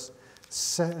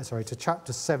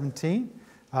chapter 17,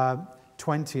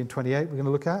 20 and 28 we're going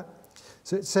to look at.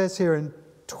 So it says here in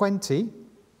 20,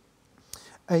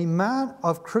 "A man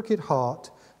of crooked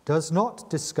heart does not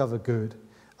discover good,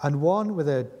 and one with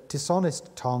a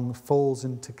dishonest tongue falls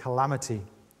into calamity."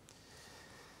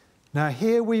 Now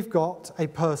here we've got a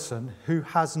person who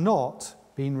has not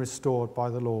been restored by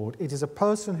the Lord. It is a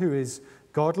person who is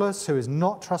godless, who is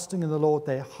not trusting in the Lord.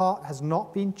 Their heart has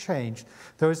not been changed.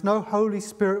 There is no Holy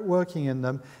Spirit working in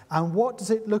them. And what does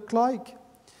it look like?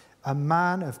 A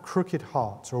man of crooked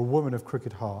heart, or a woman of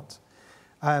crooked heart,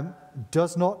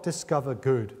 does not discover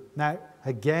good. Now,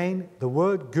 again, the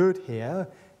word good here,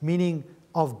 meaning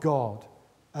of God.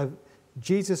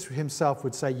 Jesus himself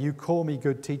would say, "You call me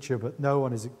good teacher, but no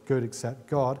one is good except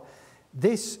God."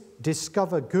 This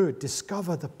discover good,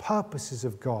 discover the purposes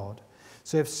of God.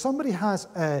 So if somebody has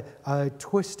a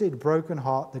twisted, broken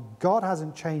heart, that God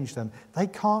hasn't changed them, they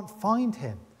can't find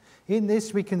him. In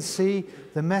this we can see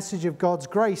the message of God's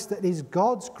grace, that it is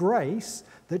God's grace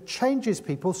that changes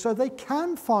people so they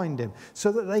can find him,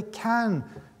 so that they can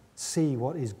see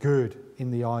what is good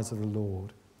in the eyes of the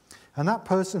Lord. And that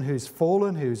person who's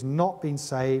fallen, who's not been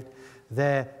saved,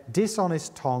 their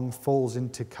dishonest tongue falls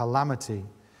into calamity,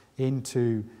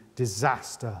 into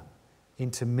disaster,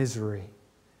 into misery.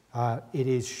 It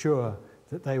is sure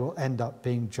that they will end up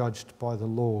being judged by the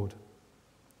Lord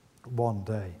one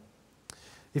day.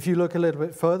 If you look a little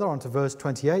bit further onto verse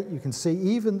 28, you can see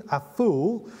even a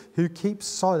fool who keeps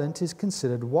silent is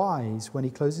considered wise. When he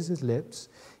closes his lips,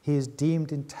 he is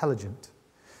deemed intelligent.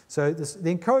 So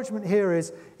the encouragement here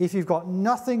is, if you've got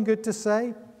nothing good to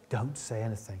say, don't say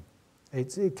anything.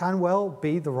 It can well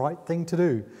be the right thing to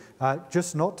do,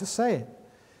 just not to say it.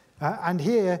 And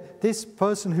here, this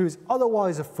person who is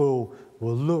otherwise a fool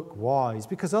will look wise,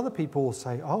 because other people will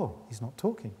say, oh, he's not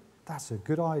talking. That's a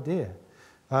good idea.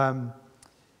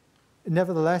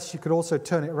 Nevertheless, you could also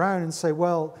turn it around and say,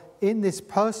 well, in this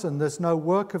person, there's no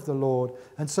work of the Lord,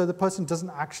 and so the person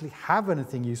doesn't actually have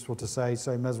anything useful to say,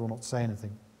 so he may as well not say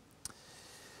anything.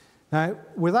 Now,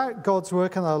 without God's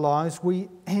work in our lives, we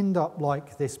end up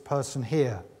like this person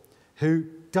here, who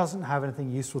doesn't have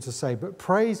anything useful to say. But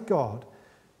praise God,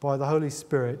 by the Holy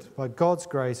Spirit, by God's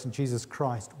grace and Jesus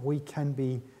Christ, we can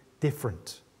be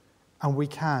different, and we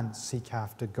can seek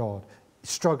after God,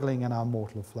 struggling in our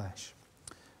mortal flesh.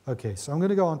 Okay, so I'm going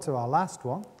to go on to our last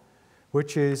one,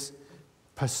 which is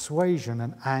persuasion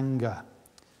and anger.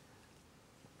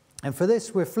 And for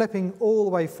this, we're flipping all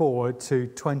the way forward to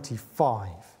 25.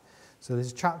 So this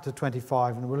is chapter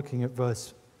 25, and we're looking at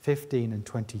verse 15 and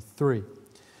 23.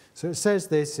 So it says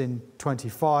this in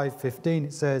 25:15.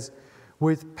 It says,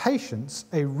 with patience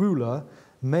a ruler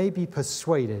may be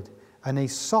persuaded, and a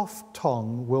soft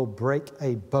tongue will break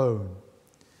a bone.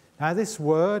 Now this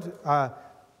word,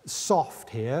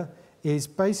 soft here, is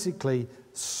basically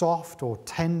soft or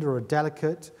tender or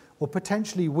delicate or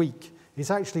potentially weak.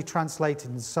 It's actually translated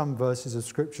in some verses of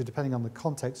Scripture, depending on the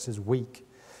context, as weak.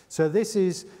 So this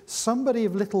is somebody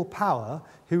of little power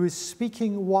who is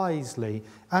speaking wisely.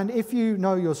 And if you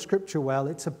know your Scripture well,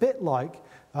 it's a bit like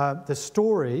the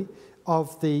story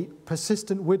of the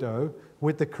persistent widow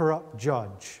with the corrupt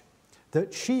judge.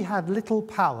 That she had little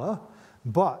power,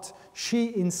 but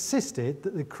she insisted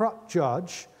that the corrupt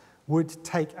judge would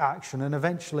take action, and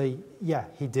eventually,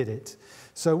 he did it.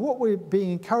 So what we're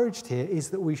being encouraged here is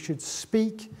that we should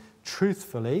speak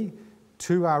truthfully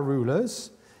to our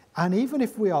rulers, and even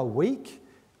if we are weak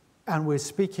and we're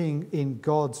speaking in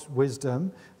God's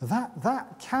wisdom,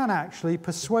 that can actually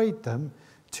persuade them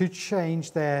to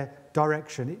change their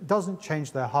direction. It doesn't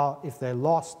change their heart. If they're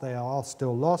lost, they are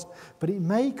still lost, but it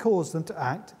may cause them to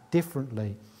act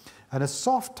differently. And a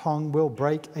soft tongue will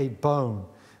break a bone,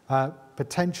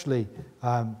 potentially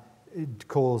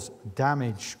cause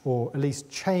damage, or at least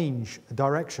change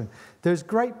direction. There's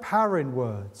great power in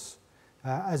words,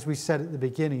 as we said at the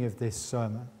beginning of this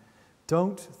sermon.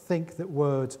 Don't think that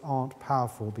words aren't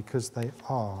powerful, because they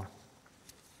are.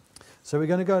 So we're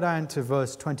going to go down to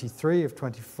verse 23 of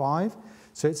 25.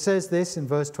 So it says this in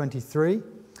verse 23,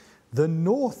 the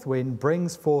north wind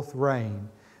brings forth rain,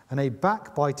 and a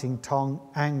backbiting tongue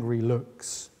angry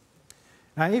looks.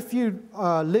 Now, if you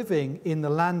are living in the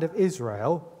land of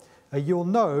Israel, you'll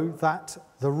know that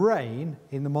the rain,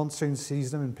 in the monsoon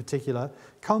season in particular,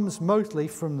 comes mostly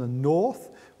from the north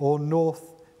or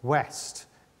northwest.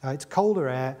 It's colder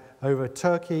air over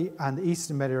Turkey and the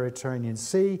eastern Mediterranean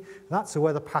Sea. That's the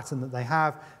weather pattern that they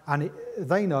have, and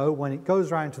they know when it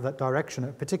goes around to that direction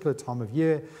at a particular time of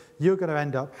year, you're going to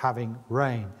end up having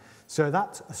rain. So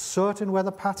that's a certain weather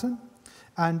pattern.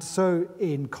 And so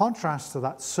in contrast to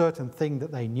that certain thing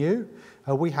that they knew,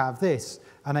 we have this,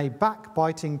 and a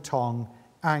backbiting tongue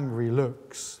angry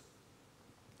looks.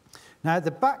 Now,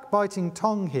 the backbiting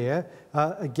tongue here,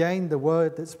 again, the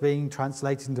word that's being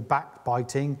translated into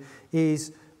backbiting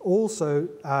is also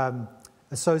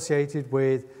associated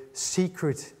with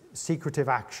secretive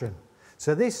action.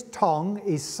 So this tongue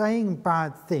is saying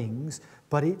bad things,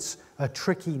 but it's a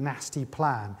tricky, nasty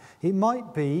plan. It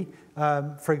might be,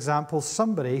 for example,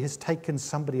 somebody has taken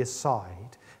somebody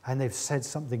aside and they've said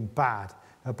something bad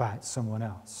about someone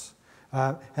else.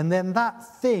 And then that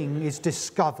thing is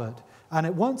discovered.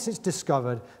 And once it's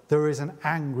discovered, there is an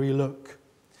angry look.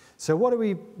 So what are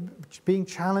we being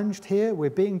challenged here? We're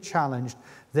being challenged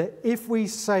that if we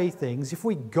say things, if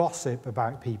we gossip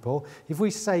about people, if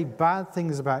we say bad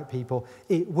things about people,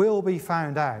 it will be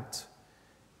found out.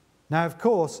 Now, of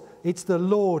course, it's the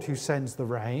Lord who sends the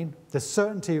rain. The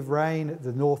certainty of rain at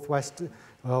the northwest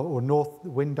or north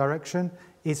wind direction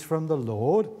is from the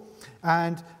Lord.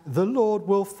 And the Lord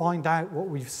will find out what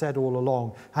we've said all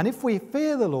along. And if we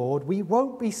fear the Lord, we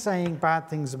won't be saying bad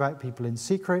things about people in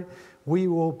secret. We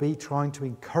will be trying to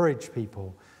encourage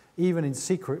people. Even in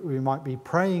secret, we might be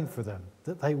praying for them,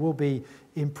 that they will be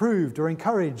improved or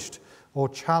encouraged or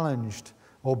challenged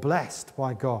or blessed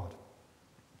by God.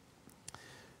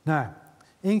 Now,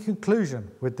 in conclusion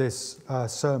with this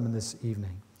sermon this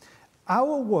evening,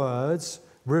 our words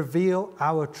reveal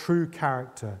our true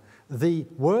character. The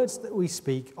words that we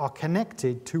speak are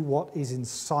connected to what is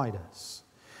inside us.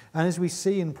 And as we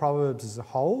see in Proverbs as a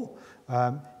whole,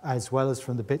 as well as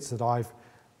from the bits that I've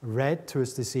read to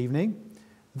us this evening,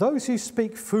 those who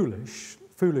speak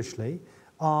foolishly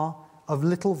are of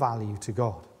little value to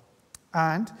God.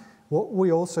 And what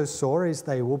we also saw is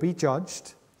they will be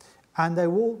judged and they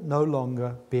will no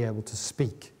longer be able to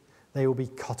speak. They will be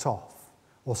cut off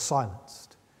or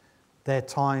silenced. Their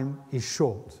time is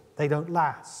short. They don't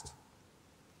last.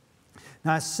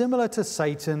 Now, similar to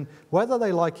Satan, whether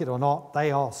they like it or not,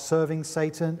 they are serving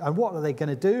Satan. And what are they going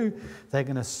to do? They're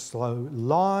going to sow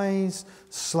lies,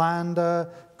 slander,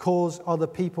 cause other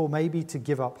people maybe to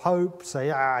give up hope, say,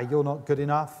 you're not good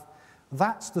enough.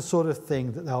 That's the sort of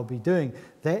thing that they'll be doing.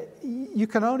 You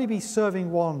can only be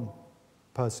serving one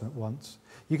person at once.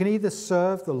 You can either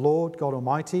serve the Lord God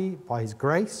Almighty by His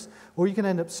grace, or you can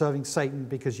end up serving Satan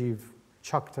because you've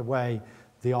chucked away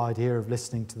the idea of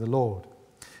listening to the Lord.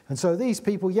 And so these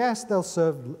people, yes, they'll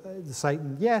serve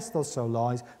Satan, yes, they'll sow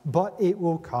lies, but it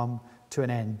will come to an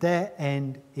end. Their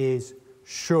end is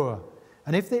sure.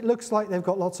 And if it looks like they've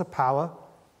got lots of power,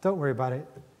 don't worry about it.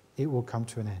 It will come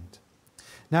to an end.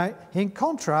 Now, in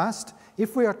contrast,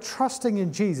 if we are trusting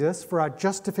in Jesus for our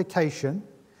justification,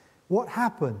 what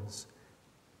happens?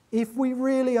 If we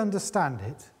really understand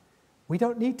it, we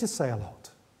don't need to say a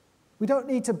lot. We don't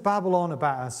need to babble on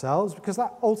about ourselves because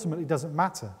that ultimately doesn't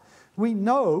matter. We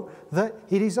know that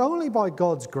it is only by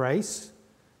God's grace,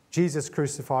 Jesus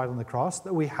crucified on the cross,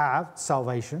 that we have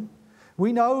salvation.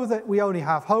 We know that we only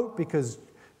have hope because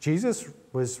Jesus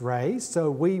was raised, so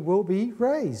we will be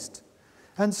raised.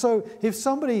 And so if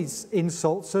somebody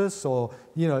insults us or,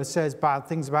 says bad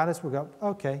things about us, we'll go,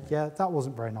 okay, yeah, that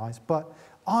wasn't very nice. But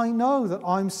I know that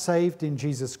I'm saved in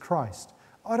Jesus Christ.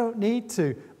 I don't need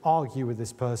to argue with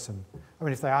this person. I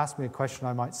mean, if they ask me a question,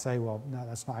 I might say, well, no,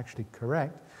 that's not actually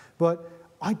correct. But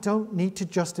I don't need to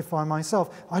justify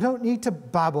myself. I don't need to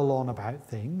babble on about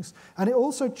things. And it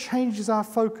also changes our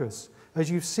focus,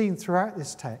 as you've seen throughout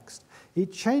this text.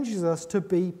 It changes us to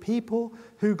be people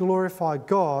who glorify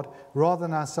God rather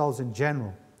than ourselves in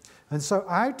general. And so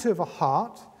out of a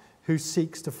heart who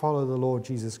seeks to follow the Lord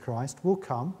Jesus Christ will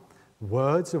come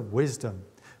words of wisdom,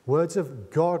 words of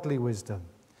godly wisdom,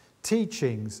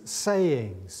 teachings,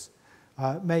 sayings,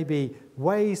 maybe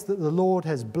ways that the Lord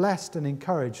has blessed and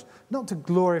encouraged, not to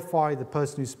glorify the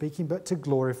person who's speaking, but to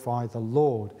glorify the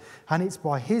Lord. And it's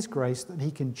by His grace that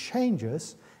He can change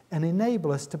us and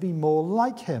enable us to be more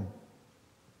like Him.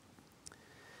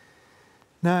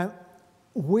 Now,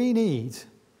 we need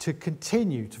to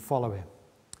continue to follow Him.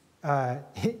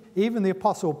 Even the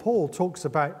Apostle Paul talks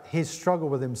about his struggle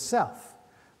with himself,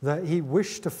 that he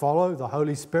wished to follow the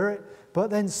Holy Spirit,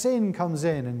 but then sin comes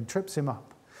in and trips him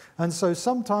up. And so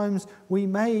sometimes we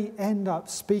may end up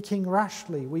speaking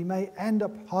rashly. We may end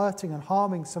up hurting and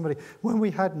harming somebody when we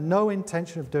had no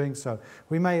intention of doing so.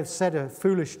 We may have said a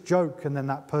foolish joke and then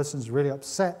that person's really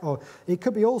upset. Or it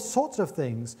could be all sorts of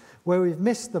things where we've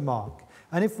missed the mark.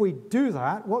 And if we do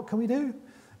that, what can we do?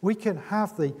 We can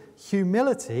have the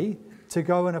humility to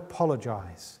go and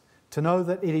apologize, to know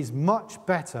that it is much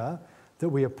better that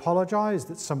we apologize,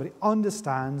 that somebody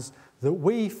understands that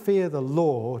we fear the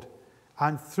Lord.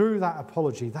 And through that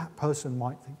apology, that person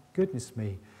might think, goodness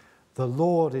me, the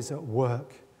Lord is at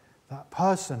work. That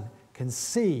person can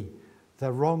see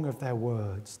the wrong of their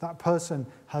words. That person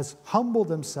has humbled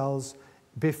themselves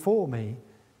before me.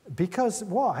 Because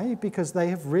why? Because they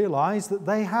have realized that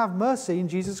they have mercy in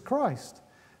Jesus Christ.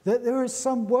 That there is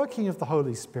some working of the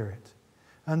Holy Spirit.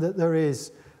 And that there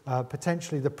is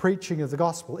potentially the preaching of the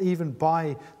gospel, even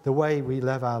by the way we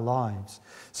live our lives.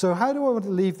 So how do I want to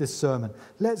leave this sermon?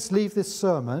 Let's leave this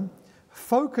sermon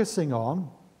focusing on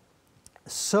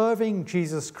serving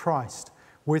Jesus Christ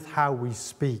with how we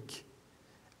speak.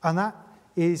 And that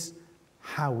is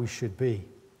how we should be.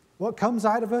 What comes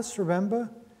out of us, remember,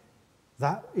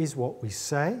 that is what we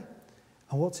say,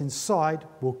 and what's inside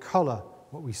will colour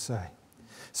what we say.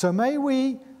 So may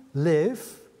we live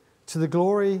to the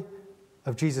glory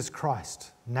of Jesus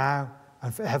Christ, now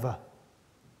and forever.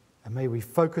 And may we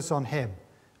focus on Him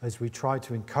as we try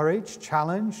to encourage,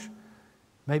 challenge,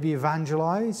 maybe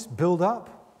evangelize, build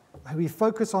up. May we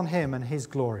focus on Him and His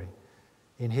glory.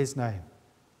 In His name,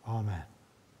 amen.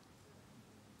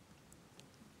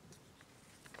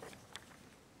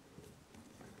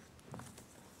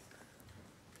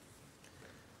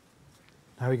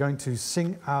 Now we're going to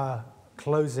sing our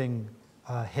closing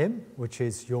hymn, which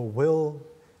is Your Will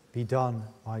be done,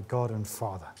 my God and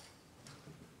Father.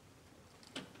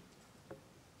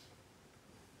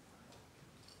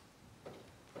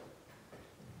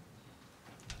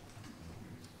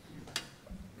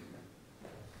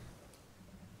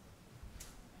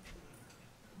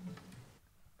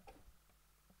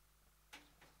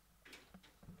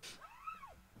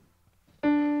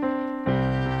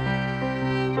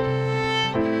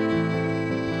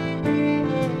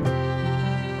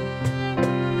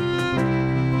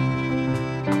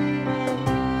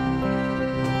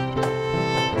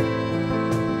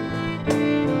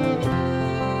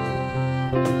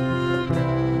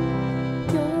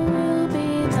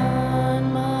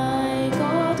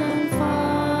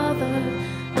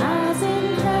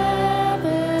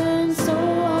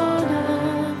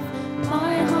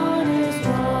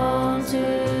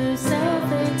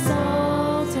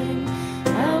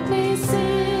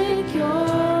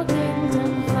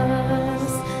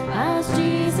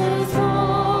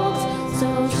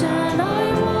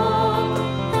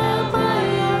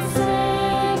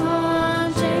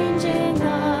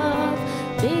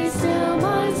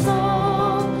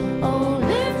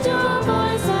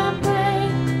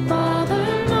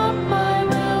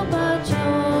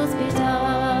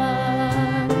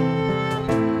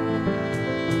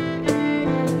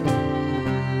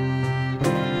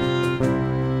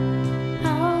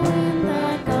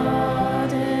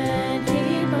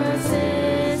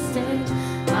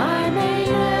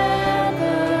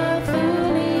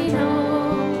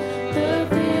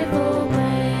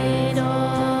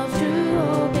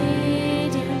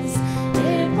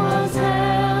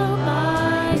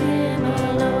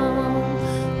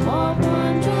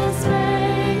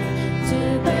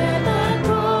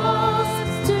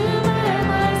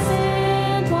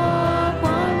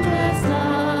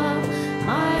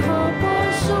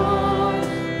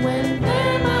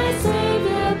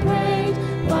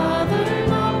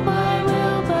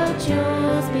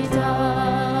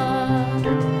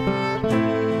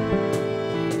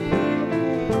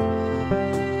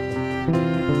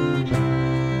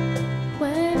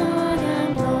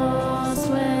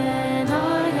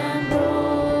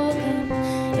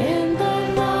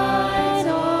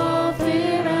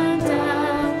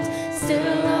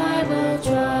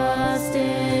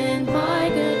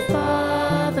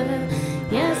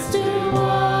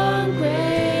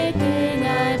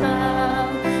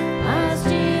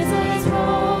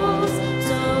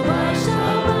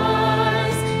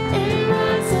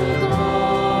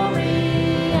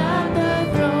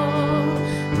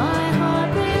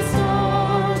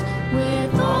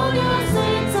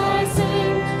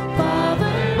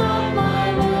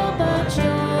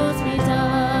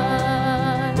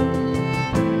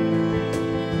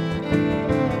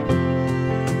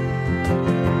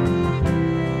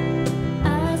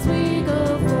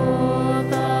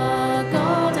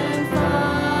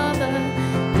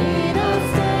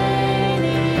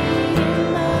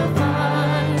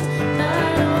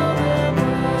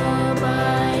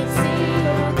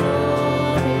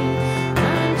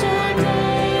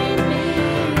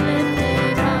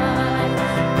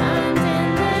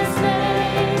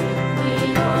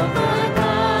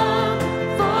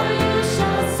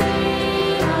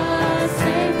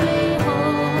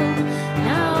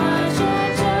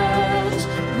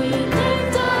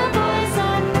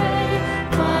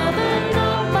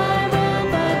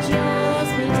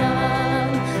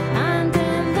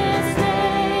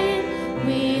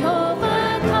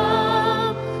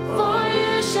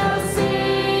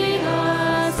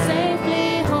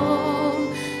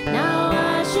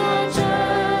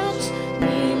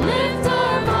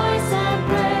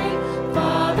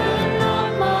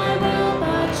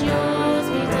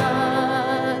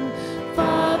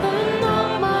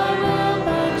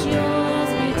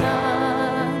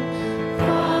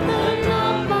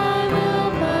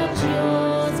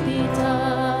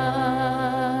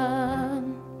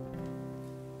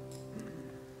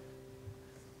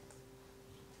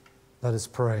 Let us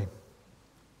pray.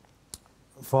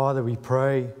 Father, we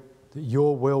pray that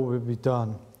your will be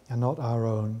done and not our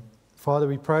own. Father,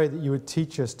 we pray that you would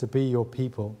teach us to be your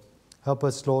people. Help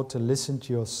us, Lord, to listen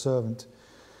to your servant.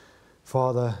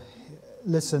 Father,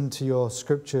 listen to your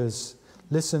scriptures.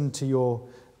 Listen to your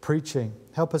preaching.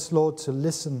 Help us, Lord, to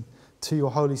listen to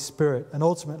your Holy Spirit. And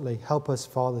ultimately, help us,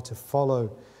 Father, to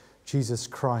follow Jesus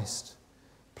Christ.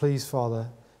 Please, Father,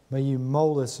 may you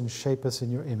mold us and shape us in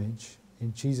your image.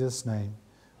 In Jesus' name,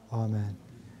 amen.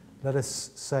 Let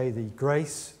us say the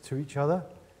grace to each other.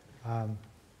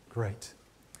 Great.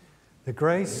 The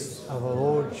grace of our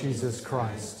Lord Jesus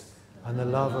Christ and the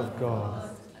love of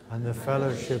God and the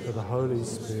fellowship of the Holy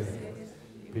Spirit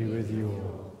be with you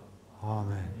all.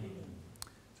 Amen.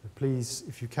 So please,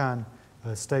 if you can,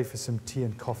 stay for some tea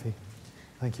and coffee.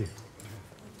 Thank you.